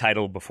wins the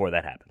title before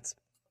that happens.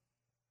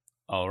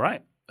 All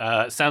right.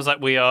 Sounds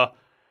like we are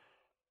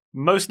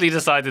mostly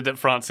decided that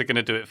France are going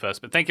to do it first.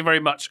 But thank you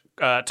very much,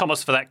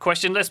 Thomas, for that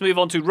question. Let's move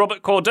on to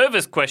Robert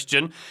Cordova's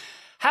question.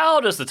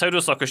 How does the Total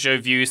Soccer Show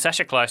view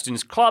Sacha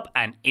Kljestan's club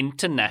and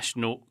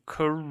international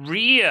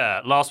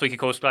career? Last week, of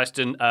course,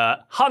 Kljestan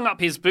hung up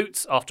his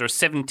boots after a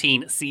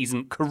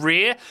 17-season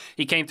career.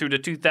 He came through the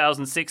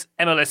 2006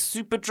 MLS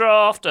Super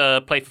Draft,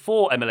 played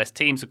for 4 MLS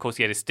teams. Of course,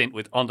 he had a stint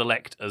with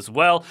Anderlecht as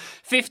well.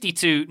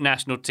 52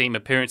 national team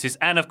appearances.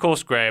 And, of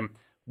course, Graham,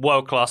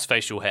 world-class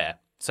facial hair.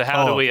 So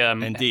how do we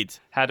indeed.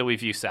 How do we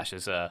view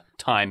Sacha's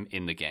time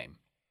in the game?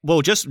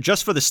 Well,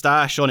 just for the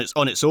stash on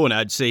its own,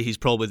 I'd say he's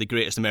probably the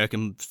greatest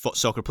American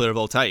soccer player of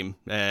all time.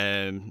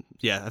 I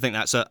think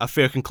that's a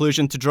fair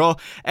conclusion to draw.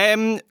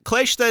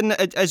 Kljestan,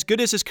 as good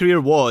as his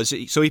career was,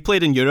 so he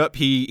played in Europe.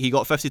 He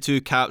got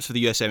 52 caps for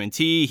the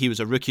USMNT. He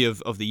was a Rookie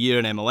of the Year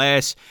in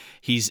MLS.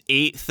 He's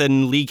 8th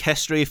in league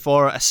history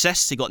for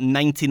assists. He got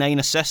 99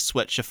 assists,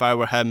 which, if I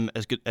were him,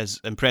 as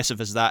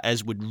impressive as that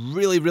is, would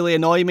really, really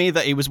annoy me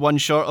that he was one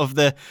short of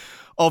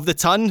the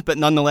ton, but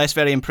nonetheless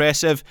very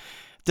impressive.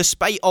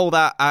 Despite all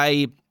that,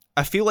 I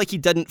feel like he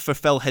didn't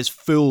fulfill his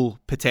full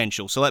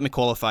potential. So let me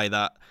qualify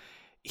that.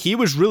 He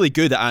was really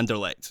good at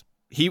Anderlecht.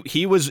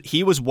 He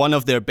was one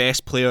of their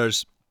best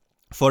players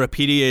for a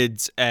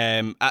period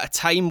at a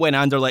time when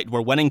Anderlecht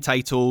were winning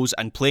titles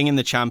and playing in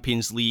the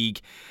Champions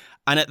League.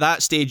 And at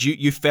that stage,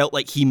 you felt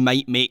like he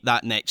might make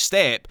that next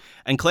step.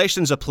 And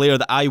Kljestan's a player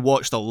that I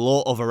watched a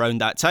lot of around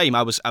that time.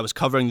 I was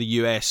covering the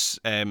US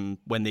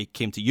when they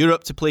came to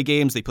Europe to play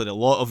games. They played a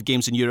lot of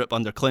games in Europe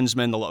under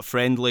Klinsmann, a lot of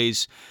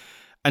friendlies.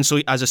 And so,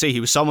 as I say, he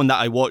was someone that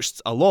I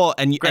watched a lot.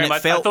 And, Graham, and it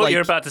felt I thought like... you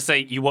were about to say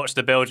you watch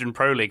the Belgian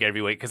Pro League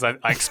every week, because I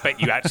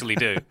expect you actually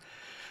do.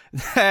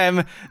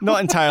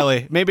 Not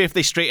entirely. Maybe if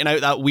they straighten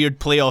out that weird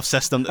playoff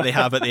system that they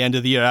have at the end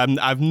of the year.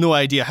 I've no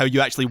idea how you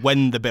actually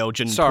win the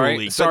Belgian Pro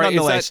League. Sorry,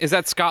 is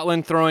that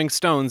Scotland throwing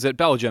stones at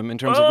Belgium in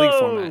terms of league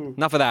format?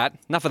 Enough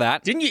of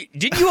that.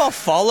 Didn't you all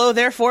follow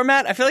their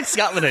format? I feel like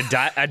Scotland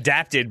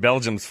adapted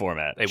Belgium's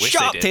format. They wish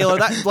Shut they up, did. Taylor.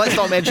 Let's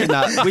not mention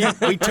that.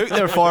 We took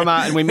their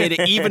format and we made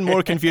it even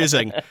more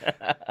confusing.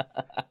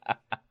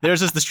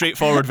 Theirs is the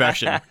straightforward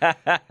version.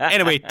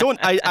 Anyway,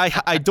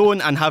 I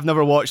don't and have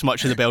never watched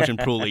much of the Belgian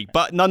Pro League,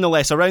 but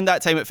nonetheless, around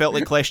that time, it felt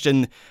like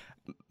Kljestan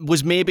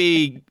was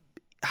maybe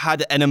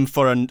had it in him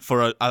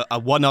for a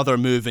one other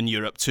move in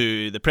Europe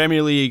to the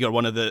Premier League or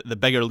one of the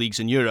bigger leagues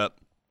in Europe.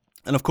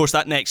 And of course,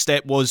 that next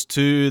step was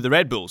to the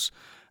Red Bulls.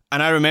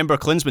 And I remember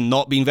Klinsmann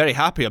not being very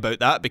happy about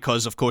that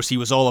because, of course, he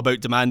was all about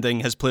demanding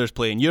his players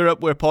play in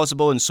Europe where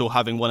possible. And so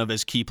having one of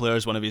his key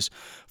players, one of his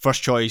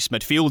first choice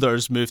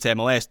midfielders move to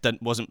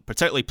MLS wasn't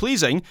particularly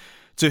pleasing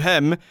to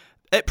him.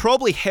 It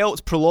probably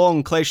helped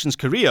prolong Kljestan's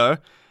career.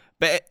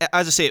 But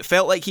as I say, it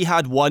felt like he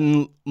had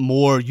one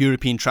more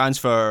European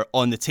transfer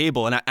on the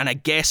table. And I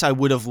guess I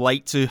would have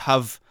liked to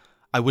have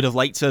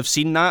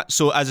seen that.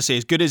 So as I say,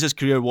 as good as his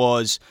career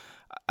was,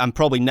 I'm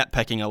probably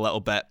nitpicking a little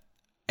bit.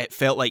 It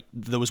felt like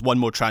there was one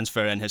more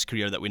transfer in his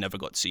career that we never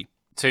got to see.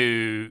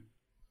 To,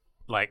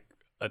 like,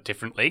 a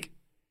different league?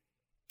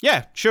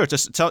 Yeah, sure. To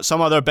some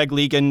other big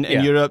league in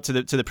Europe, to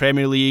the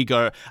Premier League,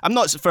 or I'm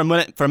not for a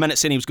minute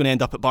saying he was going to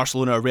end up at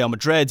Barcelona or Real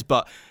Madrid,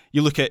 but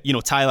you look at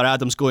Tyler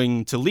Adams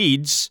going to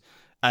Leeds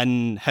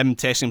and him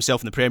testing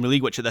himself in the Premier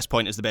League, which at this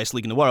point is the best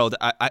league in the world.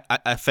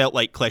 I felt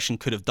like Kljestan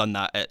could have done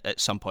that at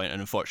some point, and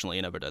unfortunately,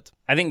 he never did.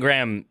 I think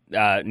Graham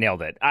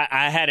nailed it.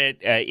 I had it.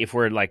 If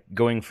we're like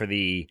going for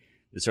the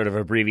sort of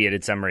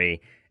abbreviated summary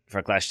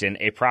for Kljestan,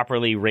 a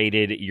properly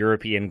rated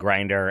European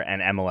grinder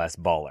and MLS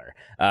baller,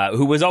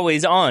 who was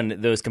always on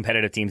those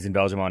competitive teams in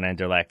Belgium on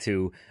Anderlecht,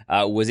 who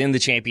was in the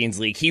Champions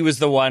League. He was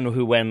the one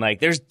who, when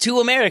there's 2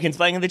 Americans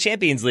playing in the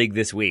Champions League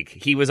this week,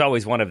 he was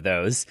always one of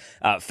those.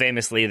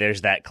 Famously,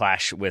 there's that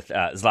clash with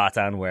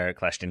Zlatan where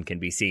Kljestan can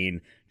be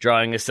seen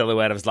drawing a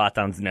silhouette of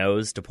Zlatan's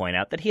nose to point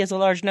out that he has a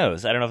large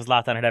nose. I don't know if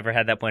Zlatan had ever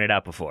had that pointed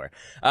out before.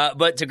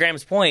 But to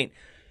Graham's point,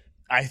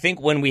 I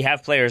think when we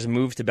have players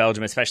move to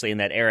Belgium, especially in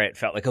that era, it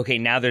felt like, okay,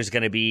 now there's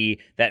going to be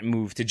that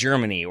move to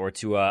Germany or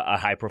to a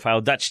high-profile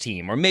Dutch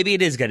team, or maybe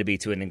it is going to be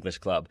to an English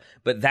club.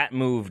 But that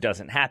move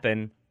doesn't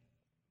happen.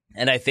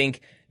 And I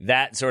think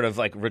that sort of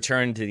like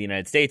return to the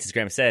United States, as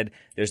Graham said,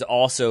 there's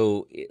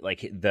also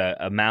like the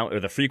amount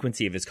or the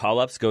frequency of his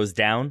call-ups goes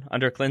down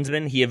under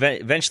Klinsmann. He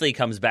eventually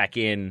comes back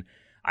in,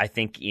 I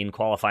think, in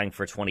qualifying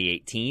for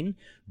 2018,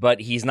 but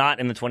he's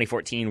not in the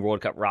 2014 World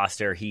Cup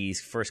roster.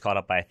 He's first called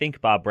up by, I think,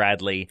 Bob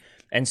Bradley.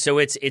 And so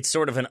it's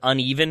sort of an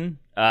uneven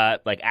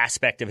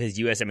aspect of his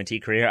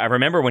USMNT career. I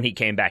remember when he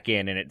came back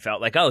in and it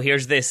felt like, oh,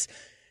 here's this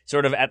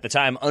sort of at the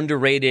time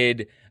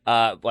underrated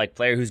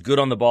player who's good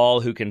on the ball,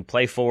 who can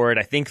play forward.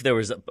 I think there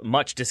was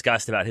much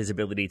discussed about his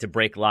ability to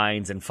break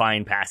lines and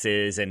find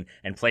passes and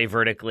play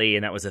vertically,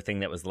 and that was a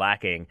thing that was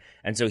lacking.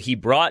 And so he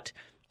brought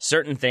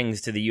certain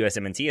things to the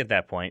USMNT at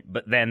that point,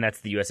 but then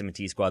that's the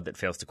USMNT squad that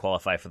fails to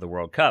qualify for the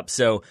World Cup.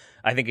 So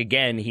I think,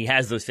 again, he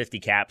has those 50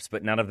 caps,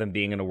 but none of them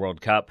being in a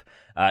World Cup.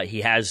 He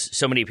has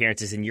so many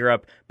appearances in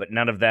Europe, but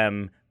none of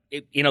them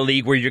in a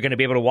league where you're going to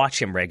be able to watch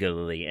him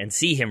regularly and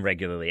see him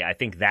regularly. I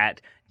think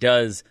that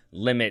does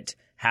limit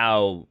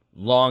how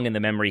long in the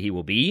memory he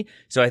will be.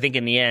 So I think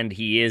in the end,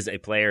 he is a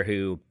player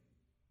who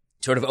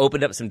sort of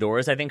opened up some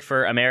doors, I think,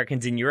 for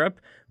Americans in Europe,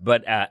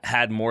 but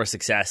had more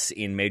success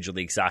in Major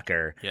League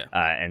Soccer.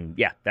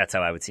 And that's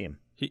how I would see him.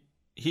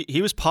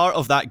 He was part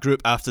of that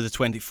group after the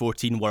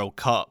 2014 World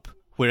Cup,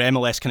 where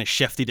MLS kind of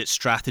shifted its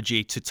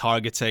strategy to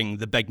targeting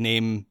the big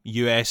name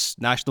US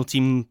national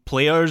team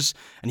players,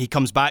 and he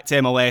comes back to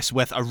MLS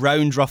with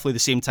around roughly the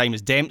same time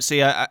as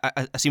Dempsey. I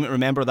seem to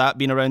remember that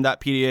being around that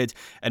period,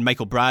 and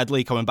Michael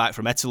Bradley coming back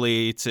from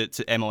Italy to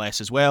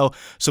MLS as well.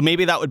 So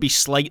maybe that would be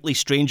slightly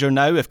stranger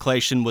now if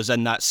Kljestan was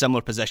in that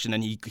similar position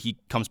and he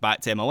comes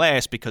back to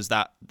MLS, because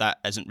that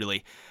isn't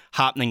really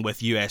happening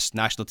with US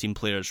national team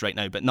players right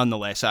now. But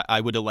nonetheless, I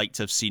would have liked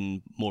to have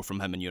seen more from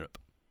him in Europe.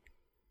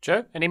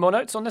 Joe, any more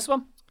notes on this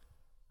one?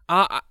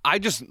 I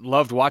just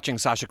loved watching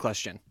Sacha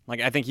Kljestan.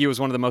 I think he was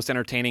one of the most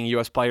entertaining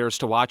U.S. players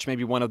to watch,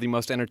 maybe one of the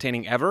most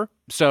entertaining ever.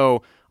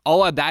 So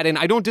I'll add that in.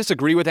 I don't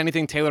disagree with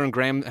anything Taylor and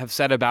Graham have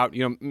said about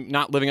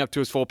not living up to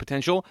his full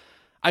potential.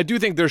 I do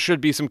think there should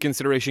be some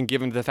consideration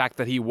given to the fact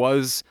that he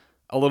was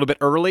a little bit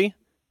early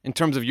in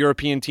terms of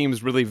European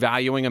teams really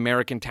valuing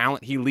American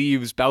talent. He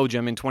leaves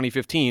Belgium in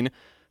 2015.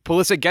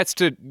 Pulisic gets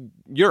to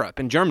Europe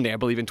and Germany, I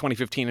believe, in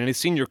 2015, and his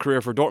senior career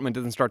for Dortmund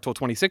doesn't start till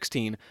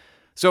 2016.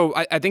 So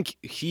I think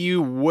he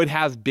would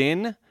have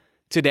been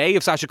today,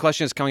 if Sacha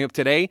Kljestan is coming up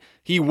today,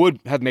 he would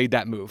have made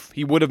that move.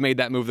 He would have made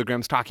that move that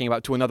Graham's talking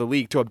about to another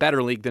league, to a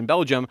better league than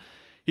Belgium.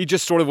 He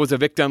just sort of was a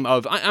victim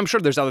of, I'm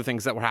sure there's other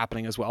things that were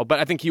happening as well, but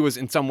I think he was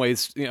in some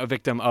ways a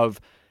victim of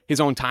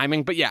his own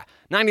timing. But yeah,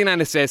 99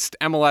 assists,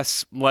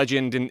 MLS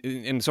legend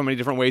in so many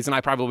different ways, and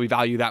I probably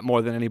value that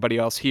more than anybody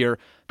else here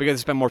because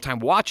I spend more time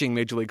watching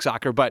Major League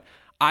Soccer. But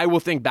I will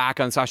think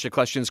back on Sacha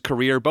Kljestan's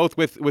career, both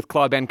with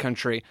club and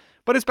country,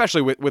 but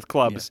especially with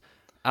clubs,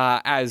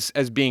 as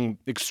being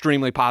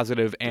extremely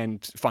positive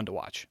and fun to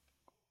watch.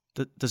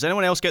 Does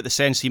anyone else get the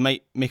sense he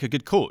might make a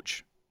good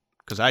coach?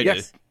 Because I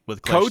do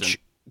with Kljestan.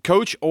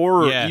 Coach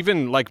or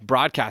even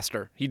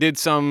broadcaster. He did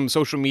some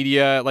social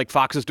media,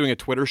 Fox is doing a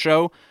Twitter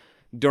show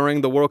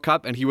during the World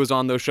Cup, and he was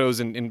on those shows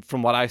and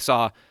from what I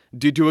saw,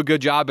 did do a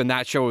good job, and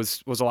that show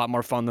was a lot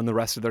more fun than the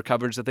rest of their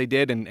coverage that they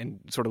did, and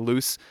sort of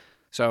loose.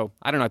 So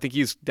I don't know. I think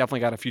he's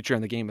definitely got a future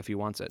in the game if he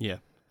wants it. Yeah,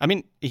 I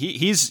mean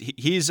he's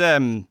a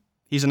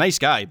nice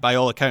guy by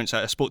all accounts.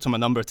 I spoke to him a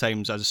number of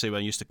times, as I say,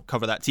 when I used to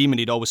cover that team, and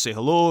he'd always say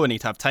hello, and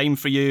he'd have time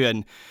for you,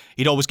 and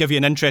he'd always give you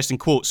an interesting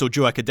quote. So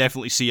Joe, I could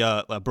definitely see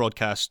a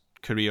broadcast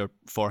career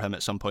for him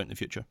at some point in the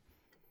future.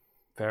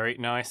 Very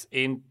nice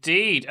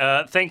indeed.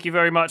 Thank you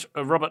very much,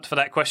 Robert, for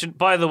that question.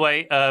 By the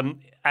way,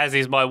 as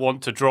is my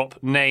wont to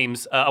drop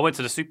names, I went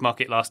to the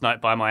supermarket last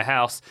night by my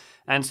house,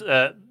 and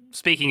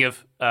speaking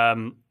of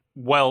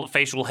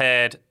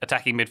facial-haired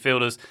attacking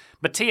midfielders,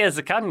 Mattia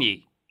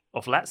Zaccagni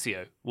of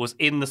Lazio was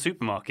in the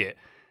supermarket.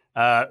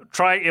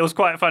 It was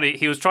quite funny.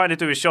 He was trying to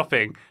do his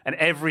shopping, and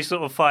every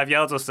sort of 5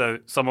 yards or so,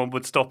 someone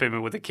would stop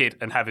him with a kid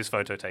and have his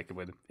photo taken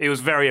with him. It was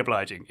very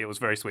obliging. It was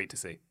very sweet to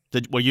see.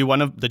 Did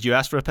you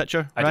ask for a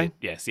picture? I did.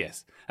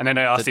 Yes. And then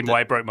I asked him why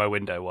he broke my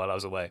window while I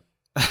was away.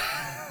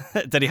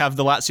 Did he have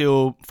the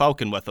Lazio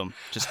Falcon with him,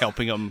 just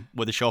helping him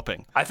with the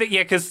shopping? I think,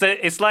 yeah, because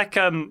it's like,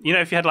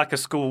 if you had like a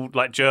school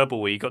like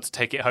gerbil where you got to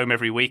take it home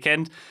every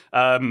weekend,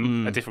 a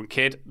different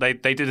kid, they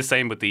do the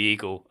same with the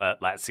Eagle at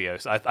Lazio.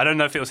 So I don't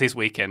know if it was his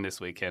weekend this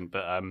weekend,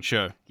 but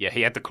sure. Yeah,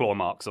 he had the claw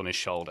marks on his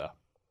shoulder.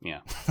 Yeah.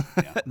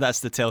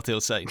 That's the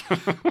telltale sign.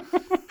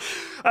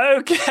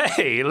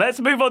 Okay, let's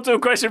move on to a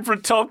question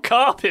from Tom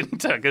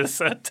Carpenter, because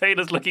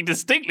Taylor's looking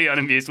distinctly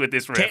unamused with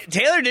this riff.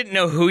 Taylor didn't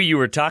know who you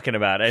were talking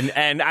about,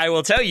 and I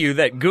will tell you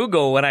that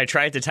Google, when I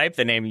tried to type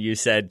the name you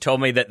said,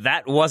 told me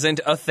that wasn't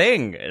a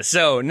thing.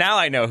 So now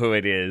I know who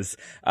it is,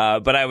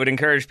 but I would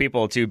encourage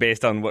people to,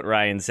 based on what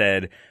Ryan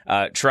said,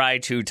 try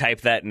to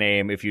type that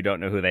name if you don't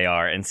know who they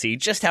are, and see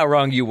just how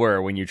wrong you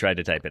were when you tried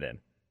to type it in.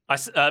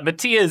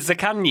 Mattia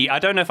Zaccagni, I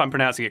don't know if I'm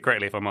pronouncing it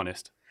correctly, if I'm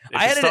honest.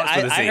 I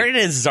heard it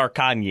as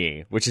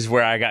Zarkani, which is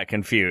where I got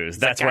confused.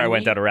 That's where I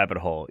went down a rabbit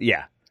hole.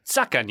 Yeah.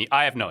 Zaccagni,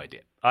 I have no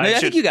idea. I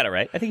think you got it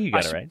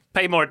right.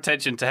 Pay more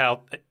attention to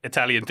how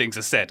Italian things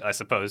are said, I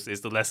suppose, is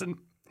the lesson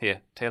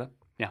here, Taylor.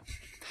 Yeah.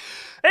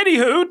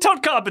 Anywho,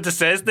 Todd Carpenter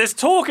says there's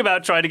talk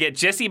about trying to get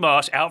Jesse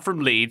Marsch out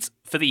from Leeds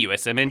for the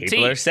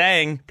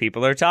USMNT.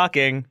 People are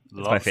talking.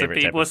 Lots of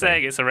people are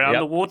saying it's around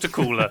the water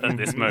cooler at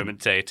this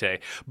moment, Tay.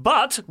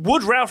 But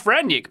would Ralph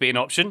Rangnick be an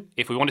option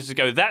if we wanted to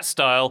go that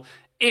style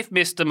if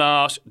Mr.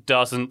 Marsch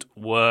doesn't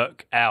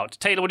work out?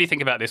 Taylor, what do you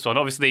think about this one?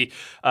 Obviously,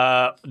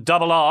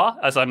 Double R,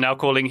 as I'm now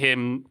calling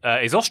him,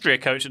 is Austria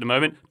coach at the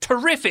moment.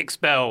 Terrific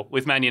spell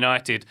with Man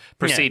United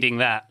preceding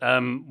that.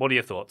 What are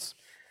your thoughts?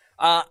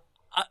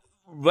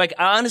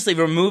 Honestly,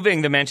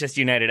 removing the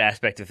Manchester United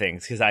aspect of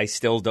things, because I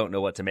still don't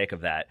know what to make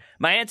of that.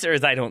 My answer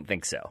is I don't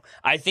think so.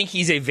 I think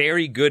he's a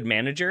very good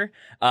manager,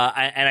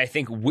 and I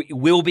think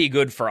will be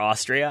good for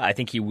Austria. I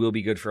think he will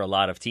be good for a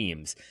lot of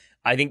teams.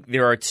 I think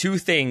there are two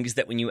things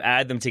that when you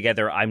add them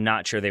together, I'm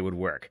not sure they would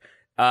work.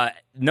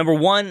 Number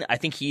one, I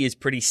think he is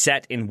pretty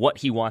set in what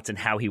he wants and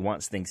how he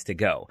wants things to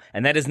go.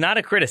 And that is not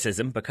a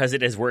criticism because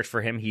it has worked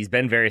for him. He's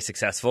been very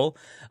successful.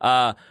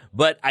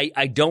 But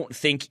I don't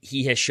think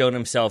he has shown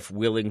himself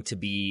willing to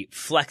be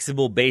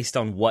flexible based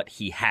on what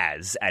he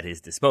has at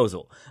his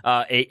disposal.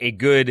 A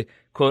good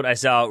quote I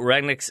saw,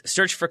 Rangnick's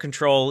search for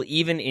control,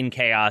 even in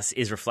chaos,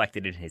 is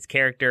reflected in his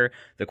character.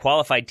 The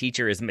qualified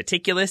teacher is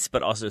meticulous,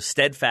 but also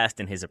steadfast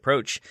in his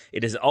approach.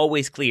 It is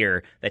always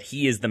clear that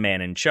he is the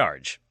man in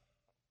charge.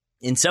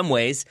 In some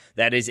ways,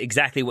 that is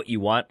exactly what you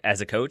want as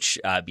a coach,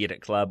 be it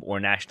at club or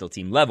national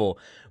team level.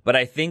 But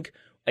I think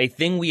a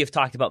thing we have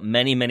talked about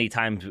many, many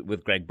times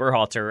with Greg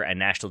Berhalter and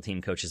national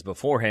team coaches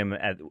before him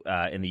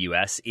in the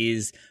U.S.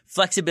 is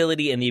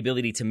flexibility and the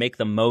ability to make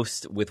the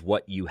most with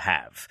what you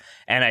have.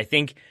 And I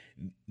think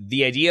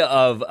the idea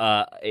of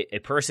a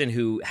person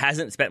who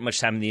hasn't spent much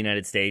time in the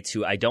United States,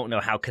 who I don't know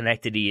how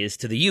connected he is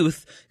to the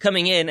youth,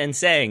 coming in and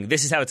saying,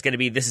 this is how it's going to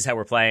be, this is how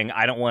we're playing,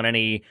 I don't want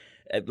any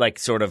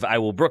I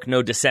will brook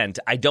no dissent.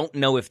 I don't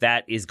know if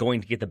that is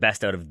going to get the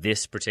best out of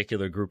this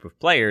particular group of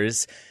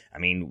players. I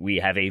mean, we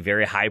have a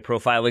very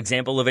high-profile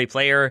example of a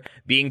player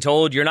being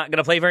told you're not going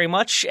to play very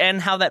much and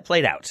how that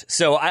played out.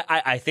 So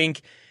I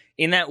think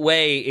in that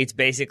way, it's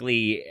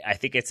basically, I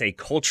think it's a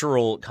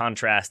cultural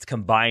contrast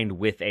combined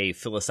with a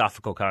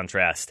philosophical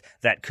contrast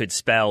that could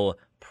spell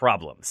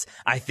problems.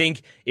 I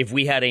think if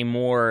we had a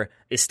more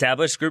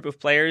established group of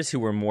players who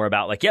were more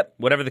about yep,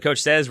 whatever the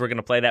coach says, we're going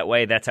to play that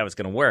way, that's how it's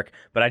going to work.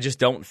 But I just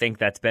don't think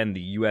that's been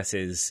the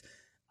U.S.'s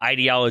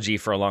ideology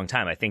for a long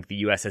time. I think the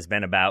U.S. has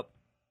been about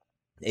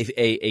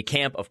a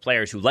camp of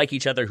players who like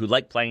each other, who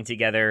like playing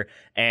together,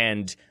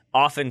 and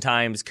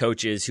oftentimes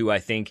coaches who I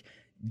think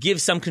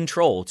give some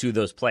control to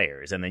those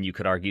players. And then you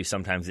could argue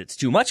sometimes it's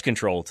too much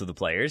control to the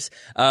players.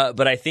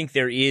 But I think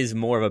there is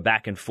more of a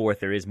back and forth.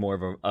 There is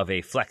more of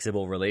a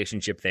flexible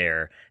relationship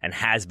there and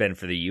has been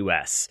for the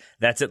U.S.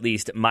 That's at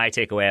least my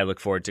takeaway. I look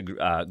forward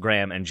to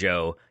Graham and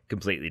Joe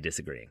completely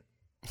disagreeing.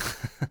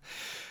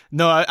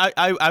 No,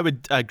 I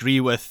would agree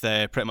with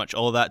pretty much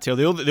all of that,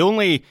 Taylor. The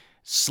only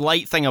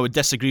Slight thing I would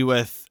disagree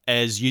with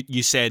is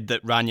you said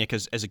that Rangnick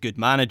is a good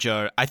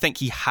manager. I think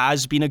he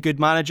has been a good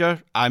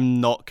manager.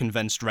 I'm not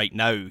convinced right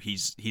now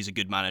he's a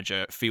good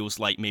manager. It feels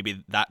like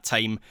maybe that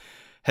time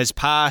has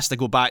passed. I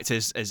go back to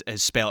his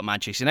spell at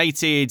Manchester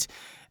United.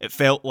 It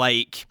felt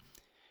like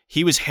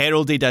he was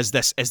heralded as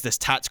this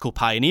tactical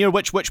pioneer,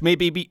 which may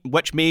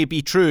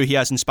be true. He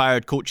has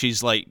inspired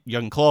coaches like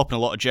Jurgen Klopp and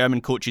a lot of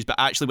German coaches, but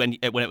actually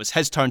when it was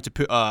his turn to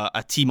put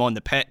a team on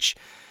the pitch,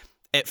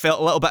 it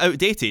felt a little bit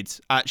outdated,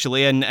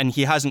 actually, and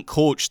he hadn't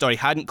coached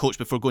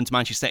before going to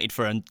Manchester United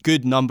for a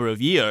good number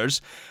of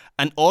years.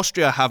 And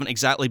Austria haven't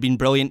exactly been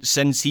brilliant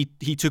since he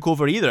took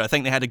over either. I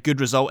think they had a good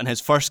result in his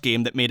first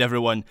game that made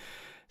everyone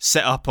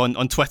sit up on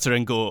Twitter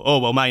and go, oh,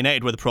 well, Man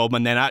United were the problem,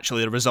 and then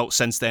actually the results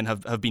since then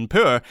have been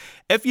poor.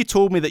 If you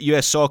told me that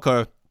US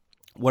Soccer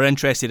were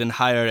interested in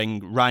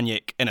hiring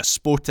Rangnick in a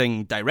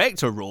sporting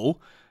director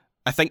role,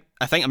 I think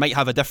I might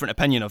have a different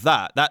opinion of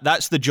that.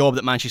 That's the job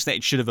that Manchester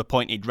United should have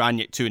appointed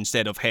Rangnick to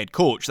instead of head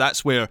coach.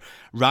 That's where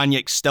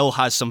Rangnick still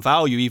has some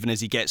value even as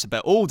he gets a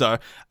bit older,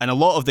 and a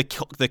lot of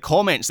the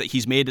comments that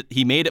he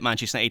made at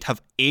Manchester United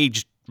have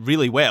aged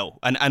really well,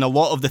 and a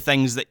lot of the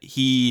things that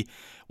he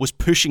was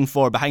pushing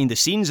for behind the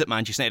scenes at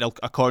Manchester United,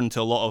 according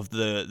to a lot of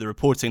the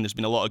reporting. There's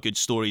been a lot of good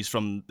stories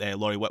from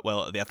Laurie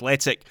Whitwell at The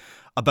Athletic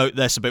about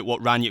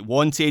what Rangnick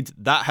wanted.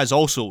 That has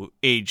also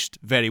aged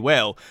very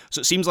well. So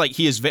it seems like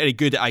he is very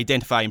good at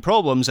identifying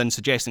problems and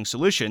suggesting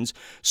solutions.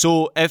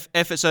 So if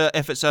it's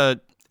a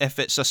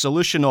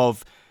solution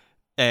of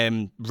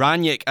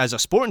Rangnick as a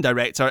sporting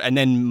director and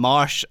then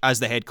Marsch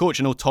as the head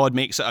coach, I know Todd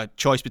makes it a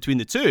choice between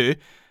the two.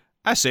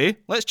 I say,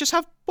 let's just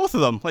have both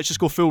of them. Let's just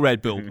go full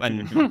Red Bull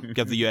and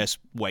give the US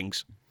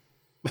wings.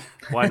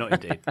 Why not,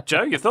 indeed?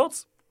 Joe, your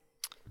thoughts?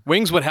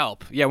 Wings would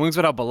help. Yeah, wings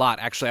would help a lot,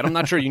 actually. I'm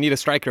not sure you need a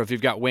striker if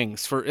you've got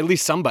wings for at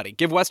least somebody.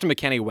 Give Weston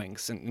McKennie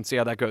wings and see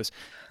how that goes.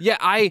 Yeah,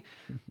 I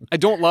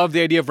don't love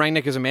the idea of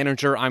Rangnick as a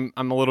manager. I'm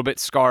a little bit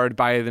scarred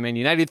by the Man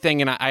United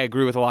thing, and I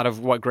agree with a lot of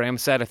what Graham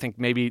said. I think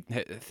maybe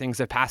things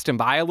have passed him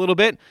by a little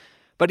bit.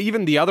 But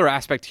even the other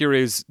aspect here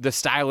is the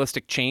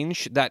stylistic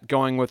change that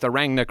going with a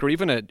Rangnick or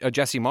even a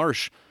Jesse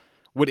Marsch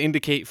would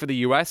indicate for the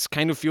U.S.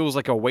 kind of feels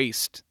like a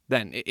waste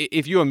then.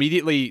 If you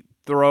immediately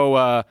throw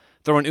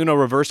an Uno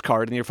reverse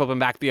card and you're flipping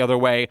back the other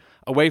way,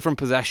 away from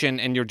possession,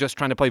 and you're just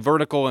trying to play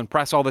vertical and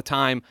press all the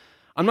time,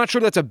 I'm not sure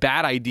that's a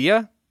bad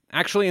idea,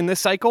 actually, in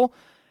this cycle.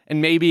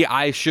 And maybe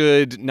I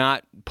should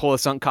not pull a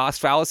sunk cost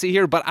fallacy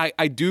here, but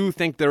I do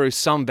think there is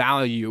some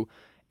value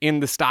in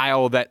the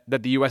style that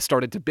the U.S.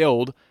 started to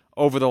build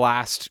over the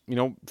last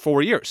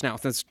 4 years now,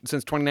 since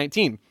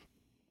 2019.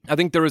 I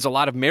think there is a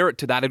lot of merit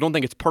to that. I don't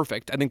think it's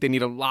perfect. I think they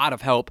need a lot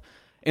of help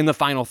in the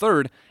final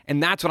third,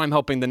 and that's what I'm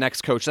hoping the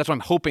next coach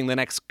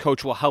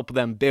will help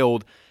them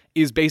build,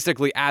 is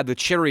basically add the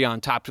cherry on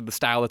top to the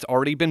style that's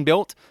already been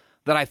built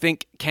that I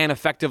think can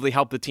effectively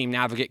help the team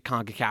navigate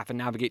CONCACAF and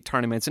navigate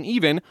tournaments and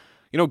even,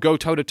 go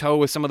toe-to-toe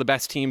with some of the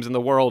best teams in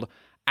the world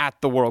at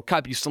the World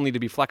Cup. You still need to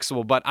be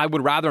flexible, but I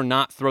would rather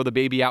not throw the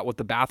baby out with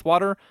the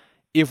bathwater.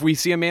 If we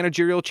see a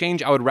managerial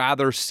change, I would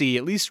rather see,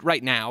 at least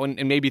right now, and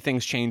maybe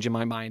things change in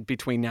my mind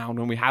between now and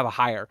when we have a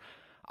hire,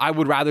 I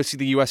would rather see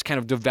the U.S. kind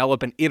of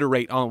develop and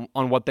iterate on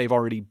what they've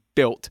already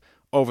built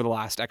over the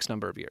last X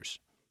number of years.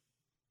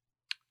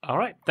 All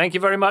right. Thank you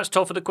very much,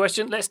 Todd, for the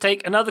question. Let's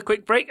take another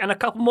quick break and a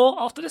couple more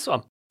after this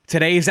one.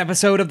 Today's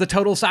episode of the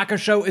Total Soccer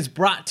Show is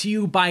brought to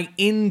you by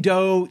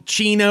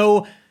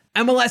Indochino.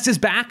 MLS is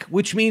back,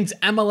 which means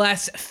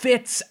MLS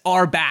fits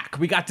are back.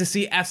 We got to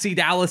see FC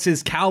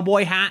Dallas's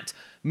cowboy hat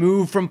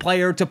move from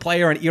player to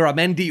player, and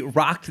Iramendi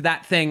rocked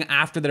that thing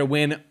after their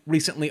win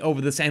recently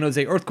over the San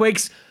Jose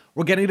Earthquakes.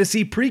 We're getting to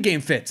see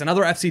pregame fits.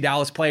 Another FC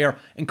Dallas player,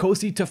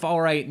 Nkosi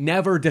Tafari,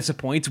 never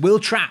disappoints. Will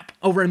Trapp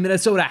over in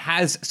Minnesota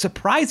has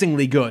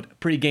surprisingly good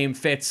pregame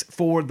fits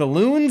for the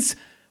Loons.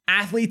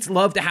 Athletes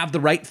love to have the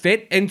right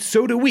fit, and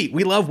so do we.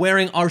 We love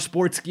wearing our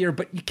sports gear,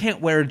 but you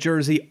can't wear a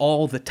jersey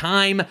all the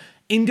time.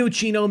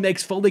 Indochino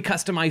makes fully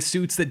customized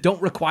suits that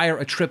don't require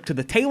a trip to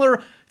the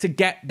tailor to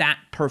get that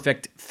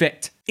perfect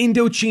fit.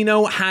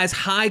 Indochino has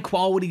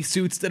high-quality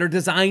suits that are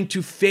designed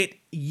to fit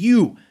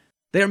you.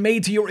 They're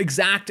made to your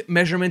exact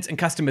measurements and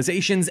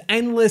customizations,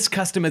 endless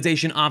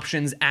customization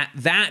options at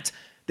that.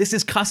 This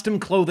is custom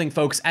clothing,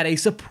 folks, at a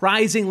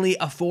surprisingly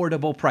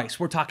affordable price.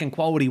 We're talking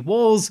quality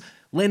wools,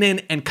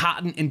 linen, and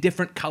cotton in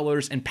different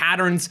colors and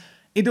patterns.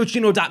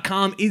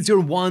 Indochino.com is your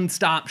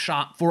one-stop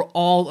shop for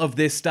all of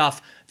this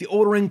stuff. The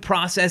ordering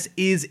process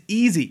is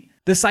easy.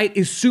 The site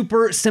is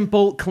super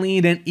simple,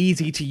 clean, and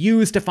easy to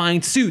use to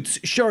find suits,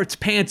 shirts,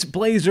 pants,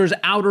 blazers,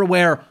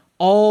 outerwear,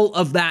 all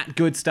of that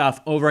good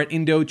stuff over at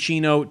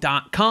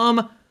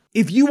Indochino.com.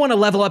 If you want to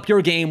level up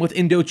your game with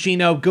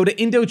Indochino, go to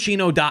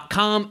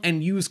Indochino.com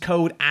and use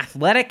code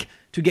ATHLETIC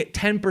to get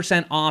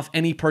 10% off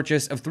any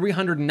purchase of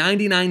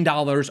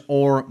 $399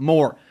 or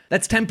more.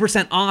 That's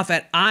 10% off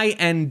at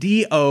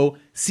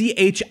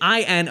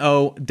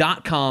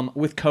Indochino.com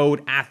with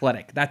code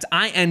ATHLETIC. That's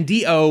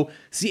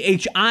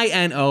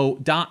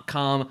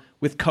Indochino.com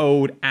with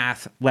code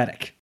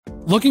ATHLETIC.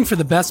 Looking for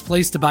the best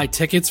place to buy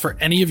tickets for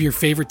any of your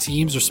favorite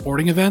teams or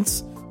sporting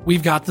events?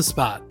 we've got the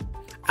spot.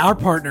 Our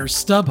partner,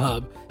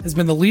 StubHub, has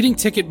been the leading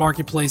ticket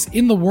marketplace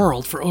in the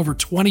world for over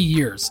 20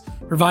 years,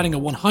 providing a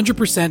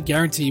 100%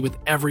 guarantee with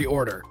every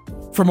order.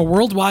 From a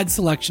worldwide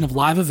selection of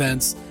live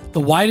events, the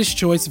widest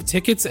choice of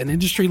tickets, and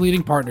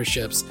industry-leading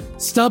partnerships,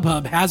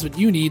 StubHub has what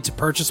you need to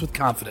purchase with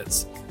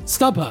confidence.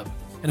 StubHub,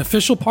 an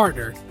official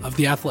partner of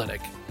The Athletic.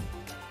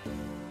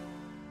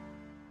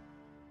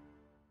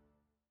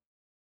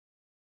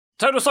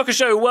 Total Soccer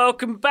Show,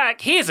 welcome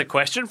back. Here's a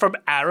question from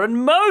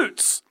Aaron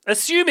Motes.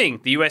 Assuming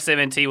the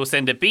USMNT will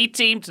send a B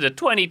team to the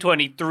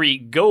 2023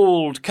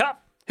 Gold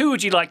Cup, who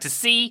would you like to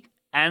see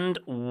and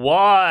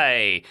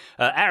why?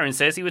 Aaron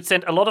says he would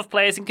send a lot of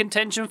players in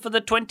contention for the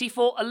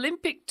 24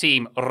 Olympic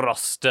team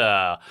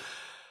roster.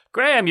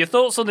 Graham, your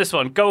thoughts on this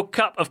one? Gold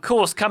Cup, of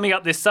course, coming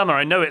up this summer.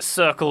 I know it's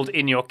circled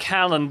in your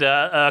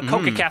calendar.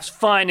 CONCACAF's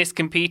finest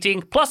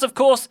competing, plus, of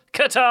course,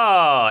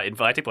 Qatar,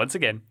 invited once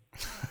again.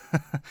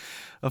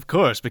 Of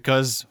course,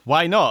 because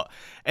why not?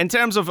 In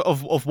terms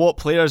of what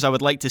players I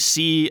would like to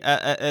see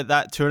at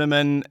that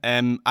tournament,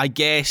 I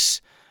guess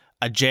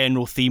a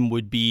general theme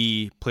would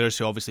be players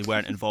who obviously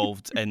weren't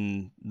involved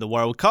in the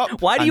World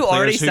Cup. Why do you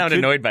already sound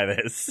annoyed by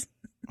this?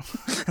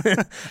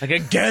 Like, I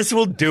guess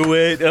we'll do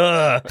it.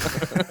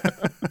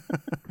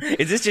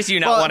 Is this just you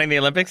not wanting the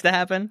Olympics to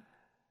happen?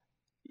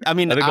 I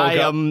mean, I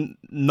am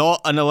not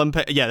an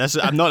Olympic. Yeah,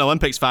 I'm not an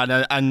Olympics fan,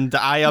 and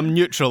I am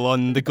neutral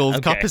on the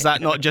Gold Cup. Is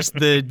that not just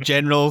the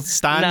general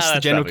stance, the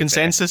general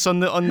consensus on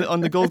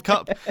the Gold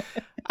Cup?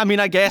 I mean,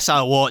 I guess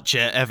I'll watch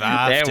it if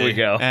I have to. There we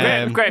go.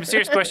 Graham,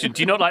 serious question: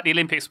 do you not like the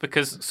Olympics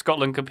because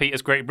Scotland compete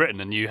as Great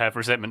Britain, and you have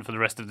resentment for the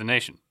rest of the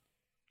nation?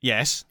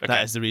 Yes,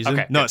 that is the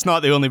reason. No, it's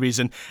not the only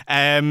reason.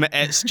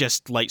 It's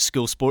just like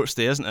school sports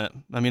day, isn't it?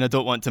 I mean, I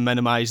don't want to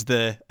minimise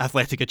the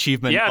athletic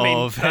achievement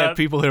of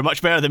people who are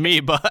much better than me,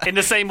 but in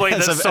the same way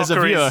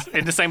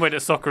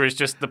that soccer is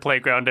just the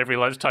playground every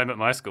lunchtime at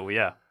my school.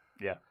 Yeah.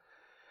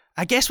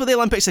 I guess with the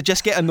Olympics, I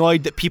just get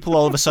annoyed that people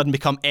all of a sudden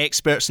become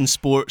experts in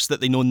sports that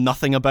they know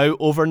nothing about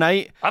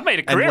overnight. I've made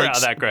a career out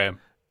of that, Graham.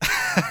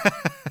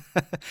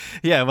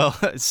 Yeah, well,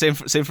 same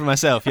for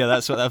myself. Yeah,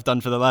 that's what I've done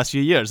for the last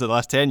few years, the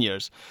last 10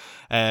 years.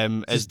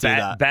 Is do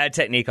that. Bad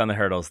technique on the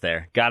hurdles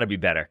there. Gotta be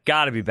better.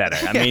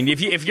 I mean,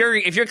 if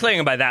you're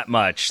clearing by that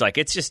much, like,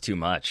 it's just too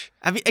much.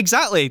 I mean,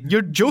 exactly.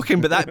 You're joking,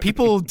 but that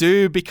people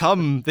do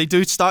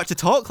start to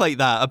talk like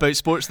that about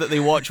sports that they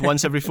watch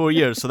once every 4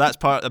 years. So that's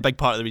a big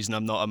part of the reason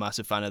I'm not a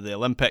massive fan of the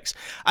Olympics.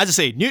 As I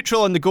say,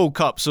 neutral on the Gold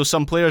Cup. So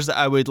some players that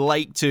I would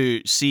like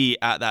to see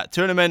at that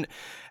tournament.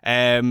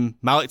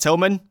 Malik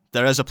Tillman,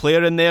 there is a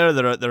player in there.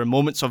 There are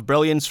moments of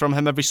brilliance from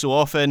him every so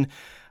often.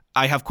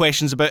 I have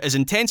questions about his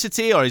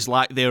intensity or his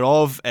lack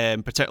thereof,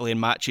 particularly in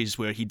matches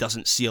where he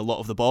doesn't see a lot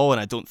of the ball,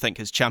 and I don't think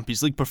his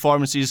Champions League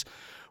performances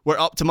were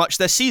up to much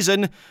this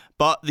season.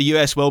 But the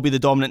US will be the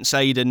dominant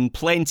side in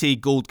plenty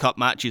Gold Cup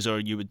matches,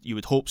 or you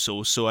would hope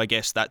so. So I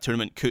guess that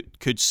tournament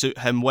could suit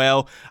him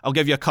well. I'll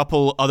give you a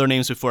couple other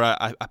names before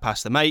I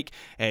pass the mic.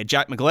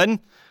 Jack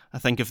McGlynn. I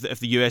think if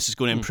the US is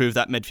going to improve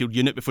that midfield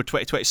unit before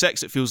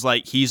 2026, it feels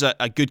like he's a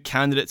good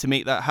candidate to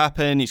make that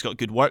happen. He's got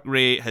good work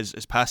rate.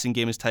 His passing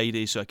game is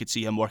tidy, so I could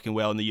see him working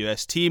well in the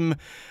US team.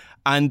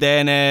 And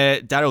then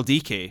Daryl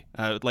Dike,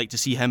 I would like to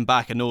see him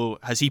back. I know,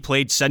 has he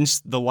played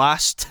since the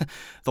last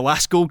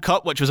Gold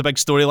Cup, which was a big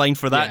storyline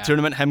for that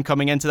tournament, him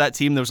coming into that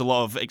team. There was a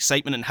lot of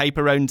excitement and hype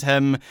around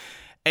him.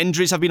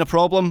 Injuries have been a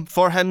problem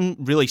for him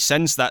really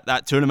since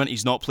that tournament.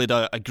 He's not played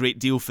a great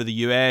deal for the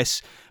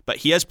US, but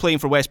he is playing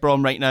for West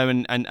Brom right now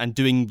and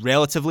doing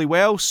relatively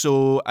well.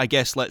 So I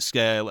guess let's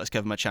give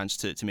him a chance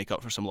to make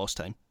up for some lost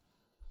time.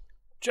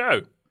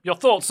 Joe, your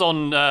thoughts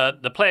on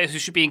the players who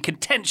should be in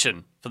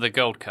contention for the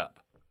Gold Cup?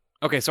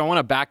 Okay, so I want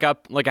to back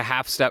up like a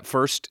half step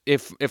first.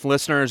 If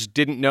listeners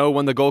didn't know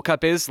when the Gold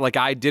Cup is, like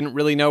I didn't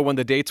really know when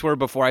the dates were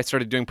before I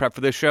started doing prep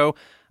for this show,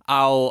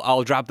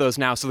 I'll drop those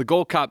now. So the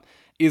Gold Cup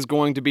is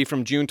going to be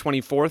from June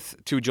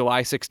 24th to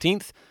July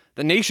 16th.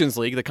 The Nations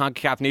League, the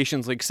CONCACAF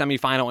Nations League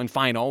semifinal and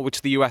final,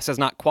 which the U.S. has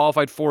not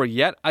qualified for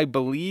yet, I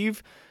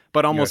believe,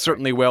 but almost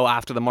certainly will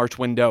after the March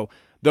window.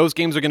 Those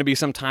games are going to be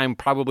sometime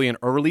probably in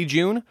early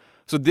June.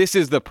 So this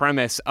is the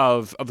premise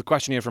of the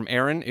question here from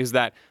Aaron, is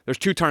that there's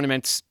two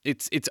tournaments.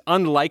 It's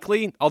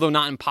unlikely, although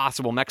not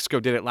impossible. Mexico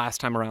did it last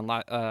time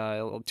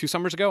around 2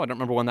 summers ago. I don't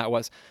remember when that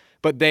was.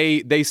 But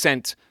they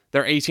sent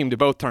their A-team to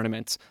both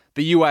tournaments.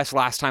 The U.S.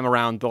 last time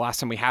around, the last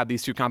time we had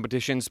these two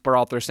competitions,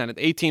 Berhalter sent an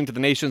A-team to the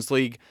Nations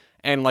League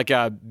and like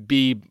a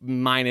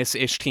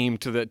B-ish team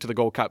to the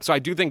Gold Cup. So I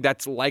do think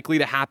that's likely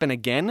to happen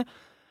again.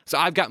 So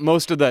I've got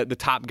most of the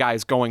top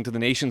guys going to the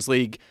Nations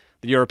League,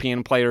 the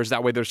European players.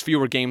 That way there's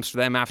fewer games for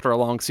them after a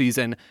long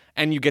season,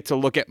 and you get to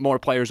look at more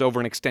players over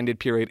an extended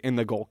period in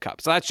the Gold Cup.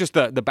 So that's just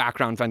the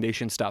background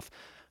foundation stuff.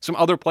 Some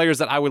other players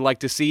that I would like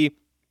to see.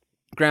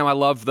 Graham, I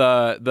love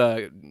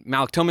the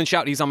Malik Tillman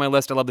shout. He's on my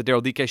list. I love the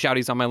Daryl Dike shout.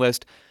 He's on my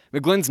list.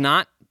 McGlynn's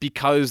not,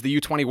 because the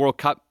U20 World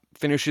Cup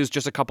finishes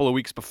just a couple of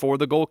weeks before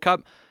the Gold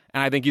Cup,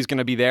 and I think he's going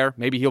to be there.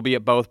 Maybe he'll be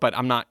at both, but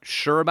I'm not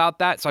sure about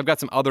that. So I've got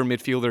some other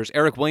midfielders.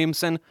 Eric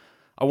Williamson,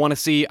 I want to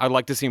see. I'd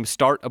like to see him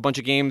start a bunch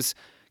of games.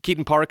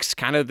 Keaton Parks,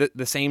 kind of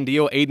the same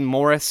deal. Aiden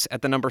Morris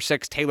at the number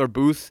 6. Taylor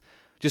Booth,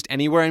 just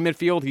anywhere in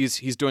midfield.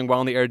 He's doing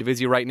well in the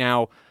Eredivisie right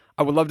now.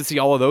 I would love to see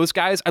all of those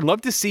guys. I'd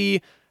love to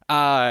see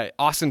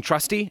Austin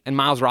Trusty and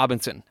Miles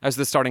Robinson as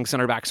the starting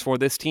center backs for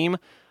this team.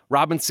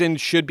 Robinson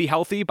should be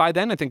healthy by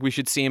then. I think we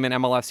should see him in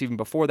MLS even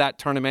before that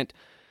tournament.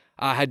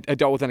 Had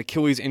dealt with an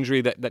Achilles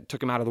injury that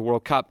took him out of the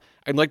World Cup.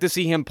 I'd like to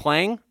see him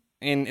playing,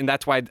 and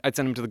that's why I'd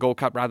send him to the Gold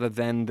Cup rather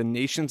than the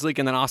Nations League.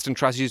 And then Austin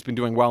Trusty has been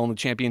doing well in the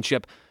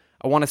championship.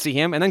 I want to see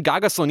him. And then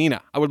Gaga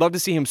Slonina. I would love to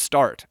see him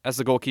start as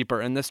the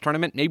goalkeeper in this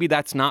tournament. Maybe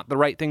that's not the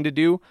right thing to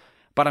do,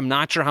 but I'm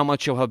not sure how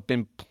much he'll have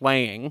been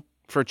playing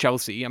for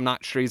Chelsea. I'm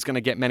not sure he's going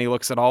to get many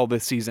looks at all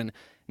this season.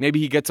 Maybe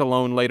he gets a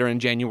loan later in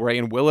January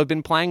and will have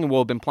been playing and will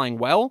have been playing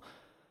well.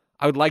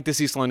 I would like to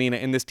see Slonina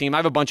in this team. I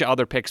have a bunch of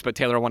other picks, but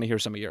Taylor, I want to hear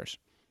some of yours.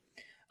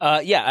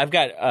 Yeah, I've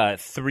got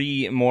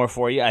 3 more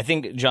for you. I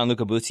think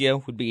Gianluca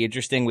Buzio would be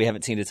interesting. We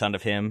haven't seen a ton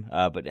of him,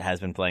 but has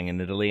been playing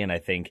in Italy, and I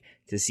think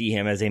to see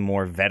him as a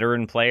more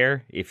veteran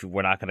player, if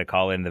we're not going to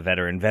call in the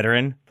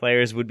veteran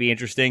players, would be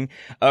interesting.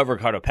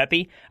 Ricardo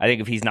Pepi, I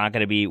think if he's not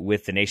going to be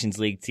with the Nations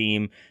League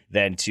team,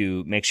 then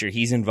to make sure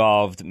he's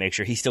involved, make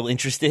sure he's still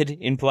interested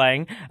in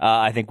playing,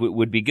 I think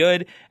would be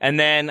good. And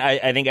then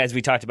I think, as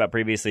we talked about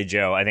previously,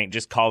 Joe, I think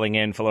just calling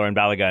in Folarin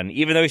Balogun,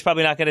 even though he's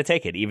probably not going to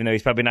take it, even though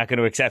he's probably not going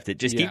to accept it,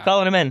 just keep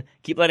calling him in.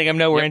 Keep letting him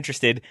know we're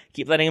interested.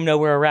 Keep letting him know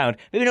we're around.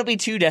 Maybe don't be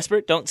too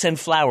desperate. Don't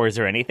send flowers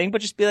or anything, but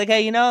just be like,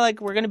 hey,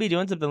 we're going to be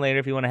doing something later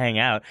if you want to hang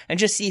out, and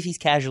just see if he's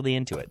casually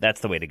into it.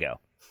 That's the way to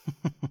go.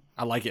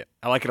 I like it.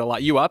 I like it a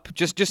lot. You up?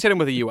 Just hit him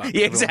with a you up.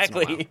 Yeah,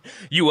 exactly.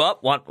 You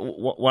up? Want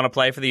to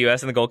play for the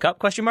U.S. in the Gold Cup?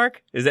 Question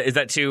mark. Is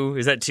that too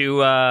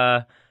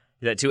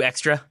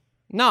extra?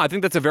 No, I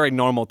think that's a very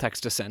normal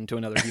text to send to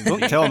another team.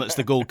 Don't tell them it's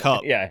the Gold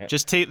Cup. Yeah.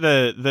 Just take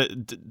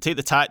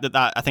the tack that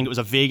I think it was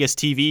a Vegas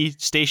TV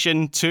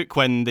station took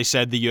when they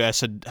said the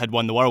US had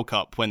won the World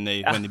Cup when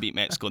they beat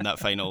Mexico in that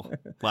final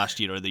last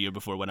year or the year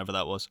before, whenever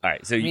that was. All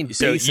right. So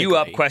you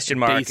up? Question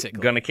mark.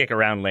 Gonna kick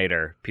around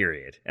later.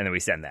 Period. And then we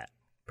send that.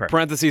 Perfect.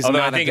 Parentheses. Although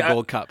not at the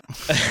Gold Cup.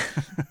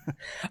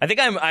 I think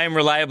I'm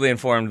reliably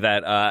informed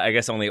that I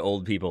guess only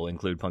old people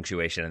include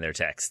punctuation in their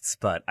texts,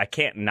 but I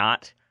can't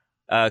not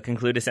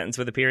conclude a sentence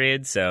with a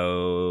period,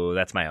 so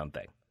that's my own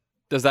thing.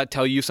 Does that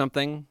tell you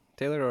something,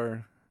 Taylor,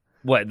 or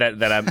what?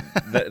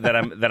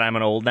 That I'm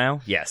an old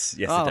now? Yes,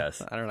 it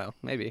does. I don't know.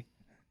 Maybe.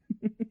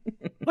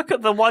 Look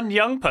at the one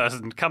young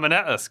person coming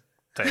at us,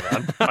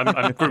 Taylor.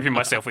 I'm grouping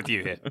myself with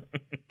you here.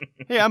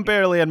 Hey, I'm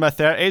barely in my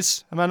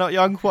 30s. Am I not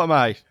young? What am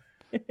I?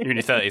 You're in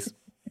your 30s.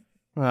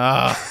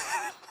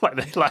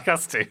 Like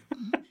us two.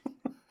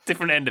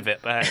 Different end of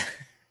it, but hey.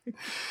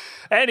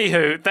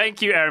 Anywho,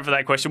 thank you, Aaron, for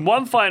that question.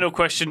 One final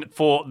question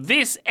for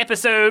this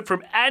episode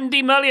from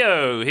Andy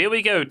Mullio. Here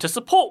we go. To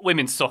support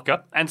women's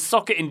soccer and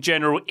soccer in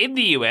general in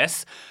the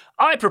US,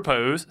 I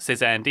propose,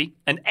 says Andy,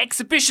 an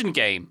exhibition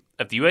game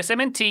of the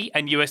USMNT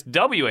and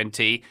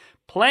USWNT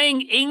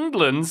playing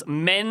England's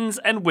men's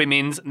and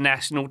women's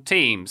national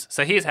teams.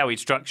 So here's how we'd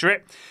structure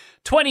it.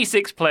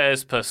 26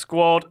 players per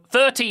squad,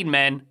 13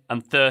 men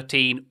and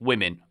 13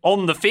 women.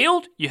 On the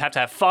field, you have to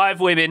have 5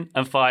 women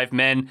and 5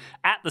 men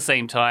at the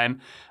same time.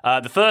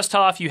 The first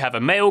half, you have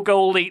a male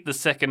goalie. The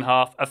second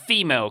half, a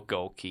female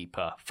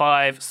goalkeeper.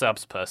 5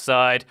 subs per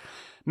side.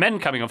 Men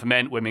coming on for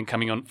men, women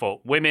coming on for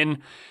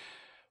women.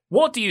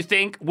 What do you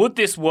think? Would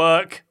this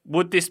work?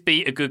 Would this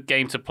be a good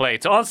game to play?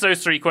 To answer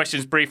those 3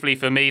 questions briefly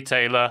for me,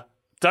 Taylor,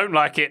 don't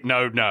like it,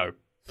 no.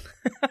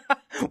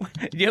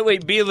 Yeah,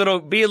 wait. Be a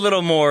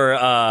little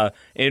more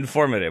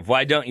informative.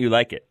 Why don't you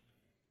like it?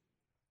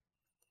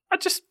 I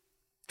just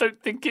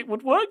don't think it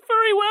would work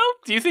very well.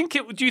 Do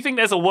you think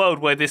there's a world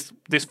where this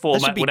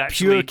format would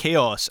actually pure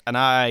chaos, and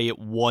I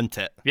want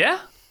it? Yeah.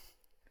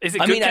 Is it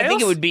good chaos? I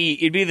think it'd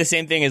be the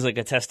same thing as like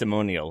a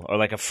testimonial or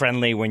like a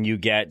friendly when you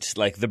get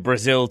like the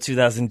Brazil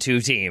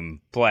 2002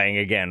 team playing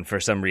again for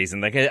some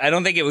reason. Like I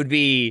don't think it would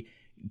be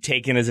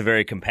taken as a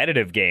very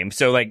competitive game.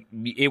 So like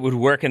it would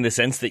work in the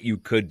sense that you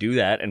could do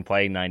that and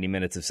play 90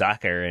 minutes of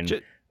soccer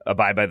and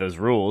abide by those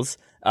rules.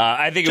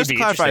 I think it would be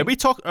clarify,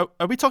 interesting.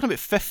 Are we talking about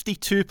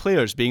 52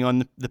 players being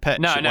on the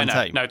pitch at one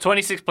time? No,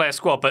 26 player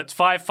squad, but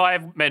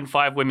 5 men,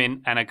 5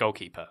 women, and a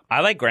goalkeeper.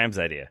 I like Graham's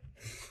idea.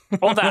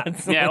 Or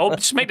that, yeah, or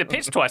just make the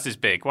pitch twice as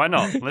big. Why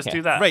not? Let's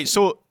do that. Right.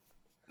 So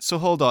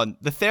hold on.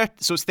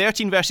 So it's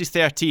 13 versus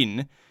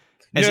 13.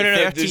 No.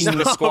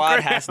 The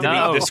squad has to be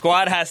the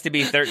squad has to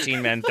be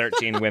 13 men,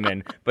 13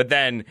 women. But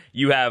then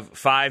you have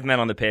 5 men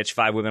on the pitch,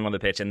 5 women on the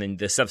pitch, and then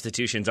the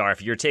substitutions are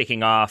if you're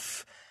taking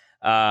off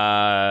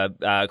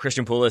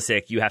Christian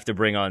Pulisic, you have to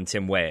bring on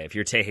Tim Weah. If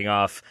you're taking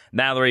off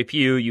Mallory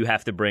Pugh, you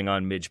have to bring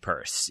on Midge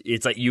Purse.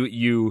 It's like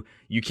you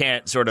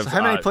can't sort of. So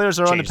how many players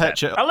are on the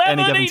pitch at 11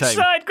 any given each time?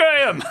 side,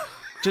 Graham.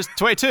 Just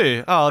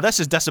 22? Oh, this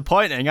is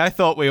disappointing. I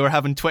thought we were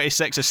having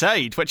 26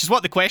 aside, which is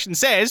what the question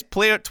says.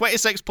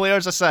 26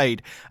 players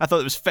aside. I thought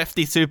it was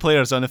 52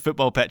 players on a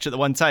football pitch at the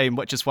one time,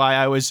 which is why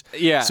I was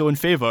so in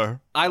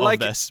favour of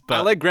this. But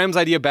I like Graham's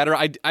idea better.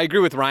 I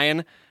agree with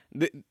Ryan.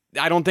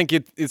 I don't think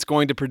it's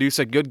going to produce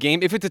a good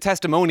game. If it's a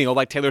testimonial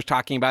like Taylor's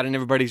talking about and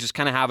everybody's just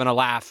kind of having a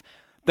laugh,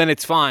 then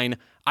it's fine.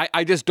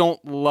 I just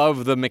don't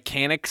love the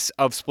mechanics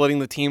of splitting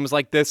the teams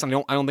like this. I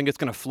don't think it's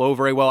going to flow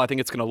very well. I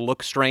think it's going to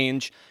look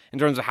strange in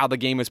terms of how the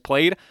game is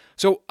played.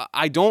 So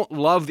I don't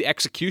love the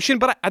execution,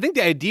 but I think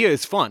the idea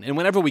is fun. And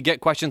whenever we get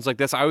questions like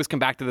this, I always come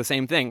back to the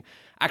same thing.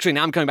 Actually,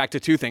 now I'm coming back to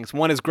two things.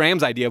 One is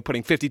Graham's idea of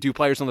putting 52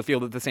 players on the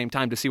field at the same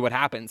time to see what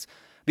happens.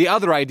 The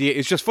other idea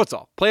is just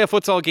futsal. Play a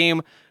futsal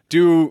game,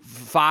 do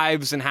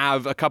fives and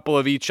have a couple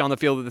of each on the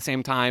field at the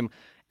same time.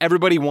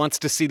 Everybody wants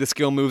to see the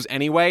skill moves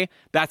anyway.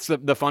 That's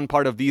the fun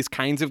part of these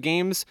kinds of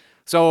games.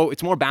 So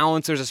it's more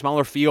balanced. There's a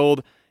smaller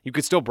field. You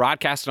could still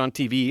broadcast it on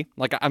TV.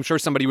 Like, I'm sure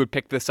somebody would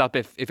pick this up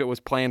if it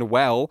was planned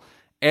well.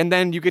 And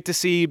then you get to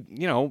see,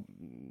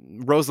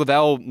 Rose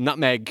Lavelle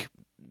nutmeg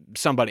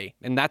somebody.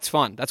 And that's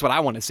fun. That's what I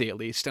want to see, at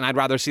least. And I'd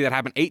rather see that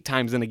happen 8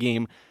 times in a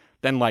game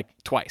than like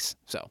twice.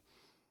 So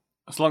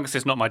as long as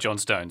it's not my John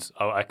Stones,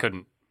 I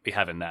couldn't be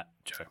having that,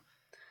 Joe.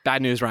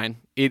 Bad news, Ryan.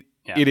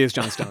 It is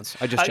John Stones.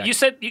 I just checked.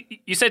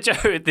 You said,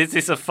 Joe, this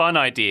is a fun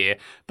idea,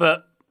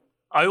 but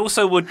I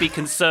also would be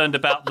concerned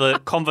about the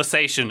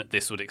conversation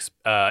this would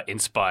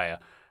inspire.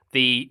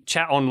 The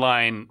chat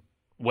online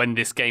when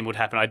this game would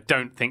happen, I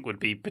don't think would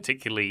be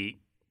particularly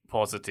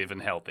positive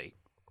and healthy.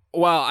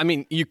 Well, I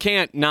mean, you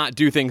can't not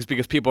do things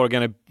because people are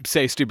going to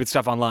say stupid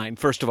stuff online,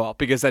 first of all,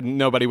 because then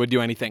nobody would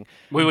do anything.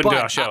 We wouldn't do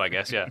our show, I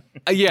guess, yeah.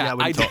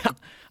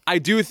 I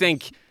do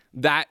think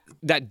that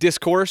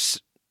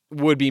discourse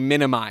would be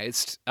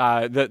minimized.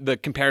 The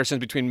comparisons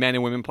between men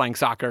and women playing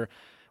soccer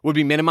would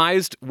be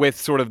minimized with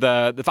sort of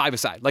the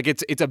five-a-side. Like,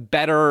 it's a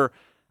better,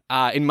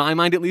 in my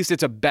mind at least,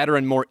 it's a better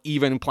and more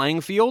even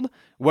playing field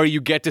where you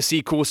get to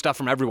see cool stuff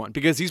from everyone.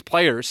 Because these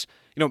players,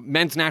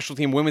 men's national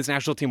team, women's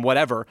national team,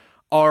 whatever,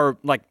 are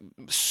like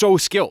so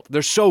skilled.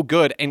 They're so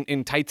good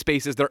in tight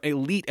spaces. They're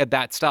elite at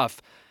that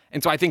stuff.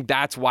 And so I think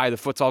that's why the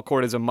futsal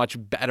court is a much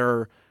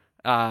better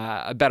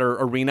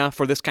arena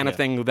for this kind of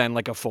thing than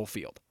like a full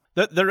field.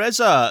 There is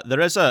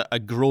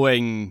a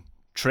growing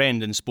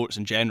trend in sports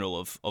in general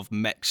of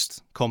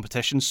mixed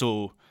competition.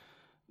 So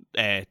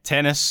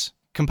tennis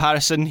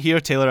comparison here,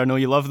 Taylor. I know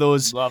you love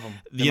those. Love them.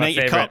 The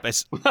United Cup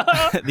is.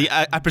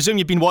 I presume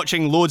you've been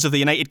watching loads of the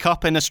United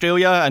Cup in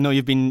Australia. I know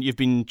you've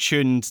been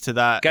tuned to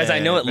that. Guys, I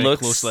know it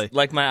looks closely.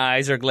 Like my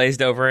eyes are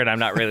glazed over and I'm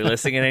not really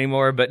listening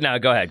anymore. But no,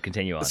 go ahead,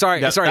 continue on. Sorry.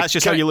 That's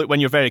just how you look when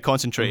you're very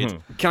concentrated.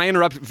 Mm-hmm. Can I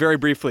interrupt very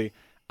briefly?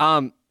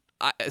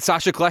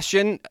 Sasha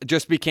Kljestan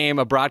just became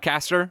a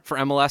broadcaster for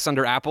MLS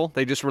under Apple.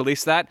 They just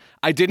released that.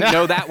 I didn't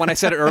know that when I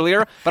said it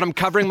earlier, but I'm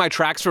covering my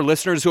tracks for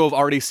listeners who have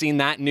already seen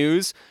that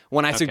news.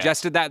 When I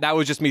suggested that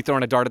was just me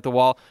throwing a dart at the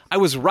wall. I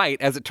was right,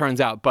 as it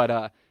turns out,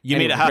 but you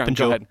made it happen,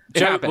 Joe.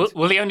 Joe,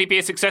 will he only be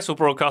a successful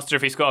broadcaster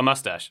if he's got a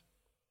mustache?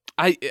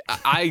 I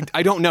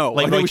don't know.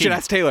 Like I think we should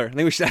ask Taylor.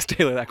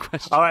 that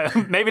question. All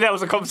right, maybe that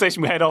was a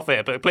conversation we had off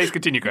here, but please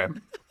continue,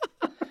 Graham.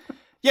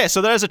 Yeah,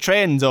 so there is a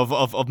trend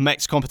of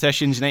mixed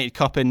competitions. United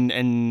Cup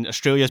in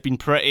Australia has been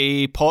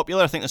pretty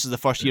popular. I think this is the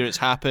first year it's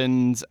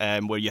happened,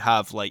 where you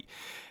have like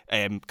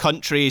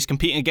countries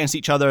competing against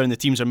each other, and the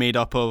teams are made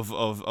up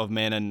of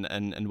men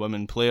and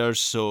women players.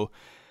 So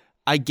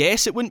I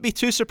guess it wouldn't be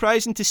too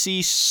surprising to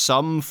see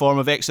some form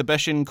of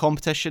exhibition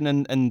competition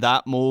in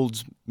that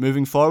mould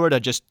moving forward. I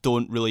just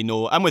don't really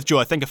know. I'm with Joe.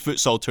 I think a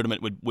futsal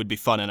tournament would be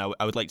fun, and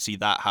I would like to see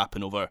that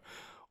happen over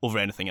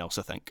anything else,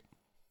 I think.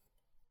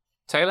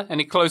 Taylor,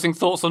 any closing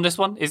thoughts on this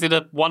one? Is it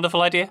a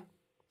wonderful idea?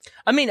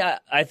 I mean,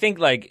 I think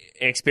like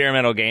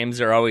experimental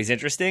games are always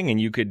interesting, and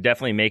you could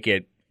definitely make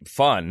it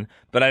fun,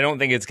 but I don't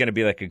think it's going to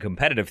be like a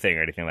competitive thing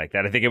or anything like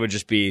that. I think it would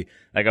just be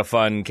like a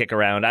fun kick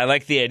around. I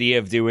like the idea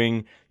of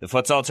doing the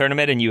futsal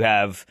tournament, and you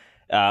have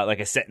like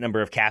a set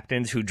number of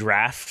captains who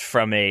draft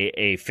from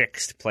a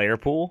fixed player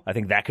pool. I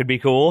think that could be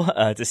cool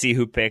to see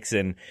who picks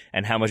and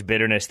how much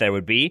bitterness there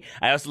would be.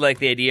 I also like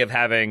the idea of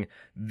having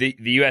the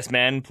U.S.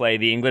 men play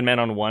the England men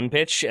on one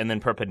pitch, and then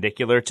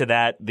perpendicular to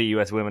that, the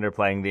U.S. women are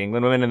playing the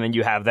England women, and then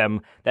you have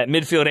them, that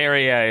midfield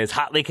area is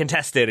hotly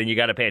contested, and you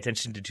got to pay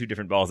attention to 2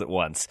 different balls at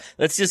once.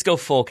 Let's just go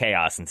full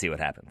chaos and see what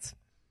happens.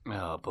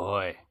 Oh,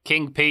 boy.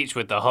 King Peach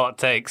with the hot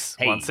takes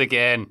once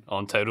again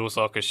on Total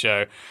Soccer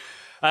Show.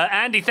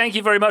 Andy, thank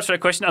you very much for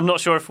that question. I'm not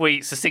sure if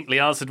we succinctly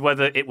answered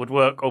whether it would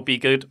work or be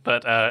good,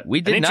 but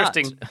we did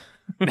interesting.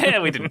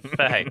 Yeah, we didn't.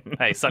 But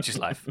hey, such is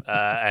life.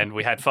 And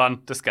we had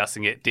fun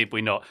discussing it, did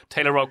we not?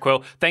 Taylor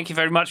Rockwell, thank you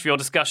very much for your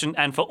discussion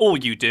and for all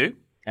you do.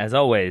 As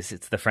always,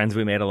 it's the friends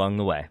we made along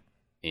the way.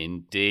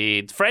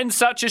 Indeed. Friends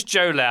such as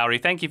Joe Lowry.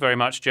 Thank you very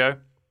much, Joe.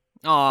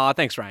 Aw,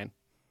 thanks, Ryan.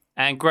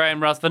 And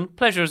Graham Ruthven,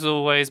 pleasure as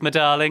always, my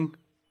darling.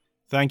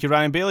 Thank you,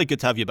 Ryan Bailey. Good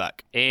to have you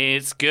back.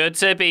 It's good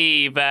to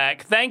be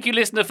back. Thank you,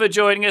 listener, for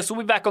joining us.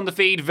 We'll be back on the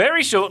feed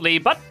very shortly,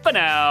 but for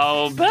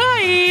now,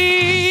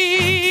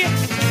 bye!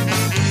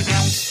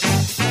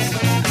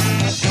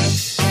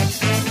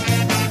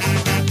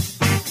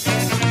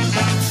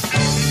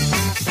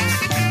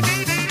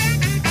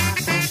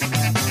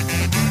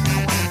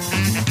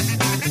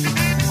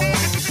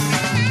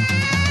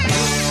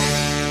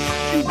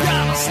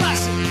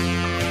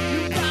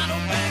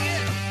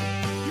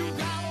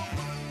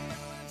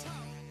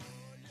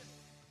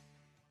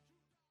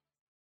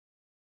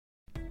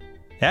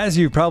 As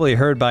you've probably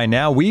heard by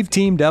now, we've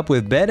teamed up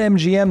with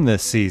BetMGM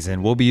this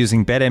season. We'll be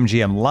using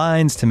BetMGM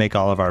lines to make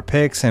all of our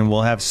picks, and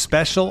we'll have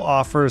special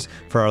offers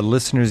for our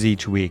listeners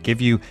each week. If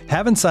you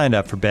haven't signed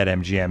up for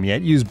BetMGM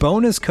yet, use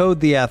bonus code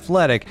The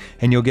Athletic,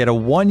 and you'll get a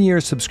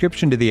 1-year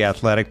subscription to The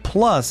Athletic,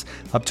 plus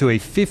up to a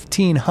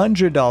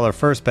 $1,500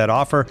 first bet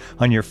offer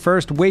on your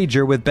first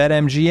wager with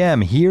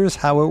BetMGM. Here's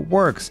how it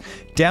works.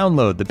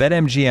 Download the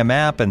BetMGM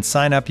app and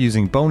sign up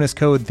using bonus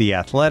code The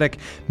Athletic.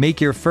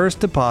 Make your first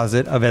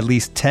deposit of at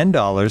least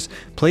 $10.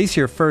 Place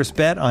your first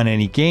bet on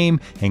any game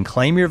and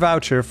claim your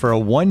voucher for a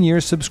 1-year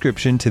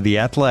subscription to The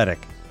Athletic.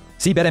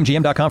 See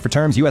BetMGM.com for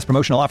terms. U.S.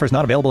 promotional offers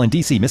not available in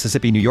D.C.,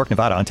 Mississippi, New York,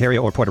 Nevada,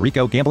 Ontario, or Puerto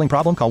Rico. Gambling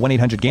problem? Call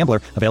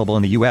 1-800-GAMBLER. Available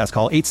in the U.S.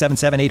 Call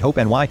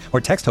 877-8-HOPE-NY or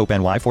text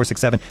HOPE-NY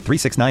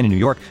 467-369 in New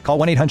York. Call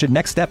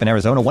 1-800-NEXT-STEP in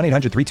Arizona.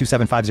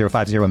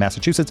 1-800-327-5050 in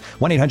Massachusetts.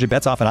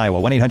 1-800-BETS-OFF in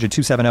Iowa.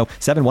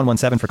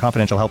 1-800-270-7117 for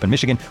confidential help in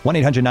Michigan.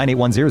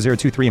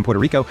 1-800-981-0023 in Puerto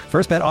Rico.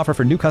 First bet offer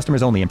for new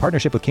customers only in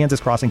partnership with Kansas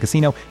Crossing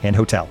Casino and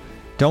Hotel.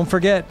 Don't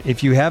forget,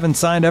 if you haven't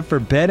signed up for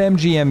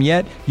BetMGM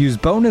yet, use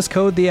bonus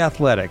code The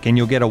Athletic, and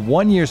you'll get a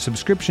 1-year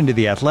subscription to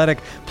The Athletic,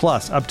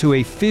 plus up to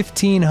a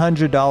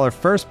 $1,500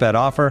 first bet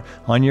offer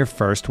on your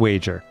first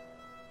wager.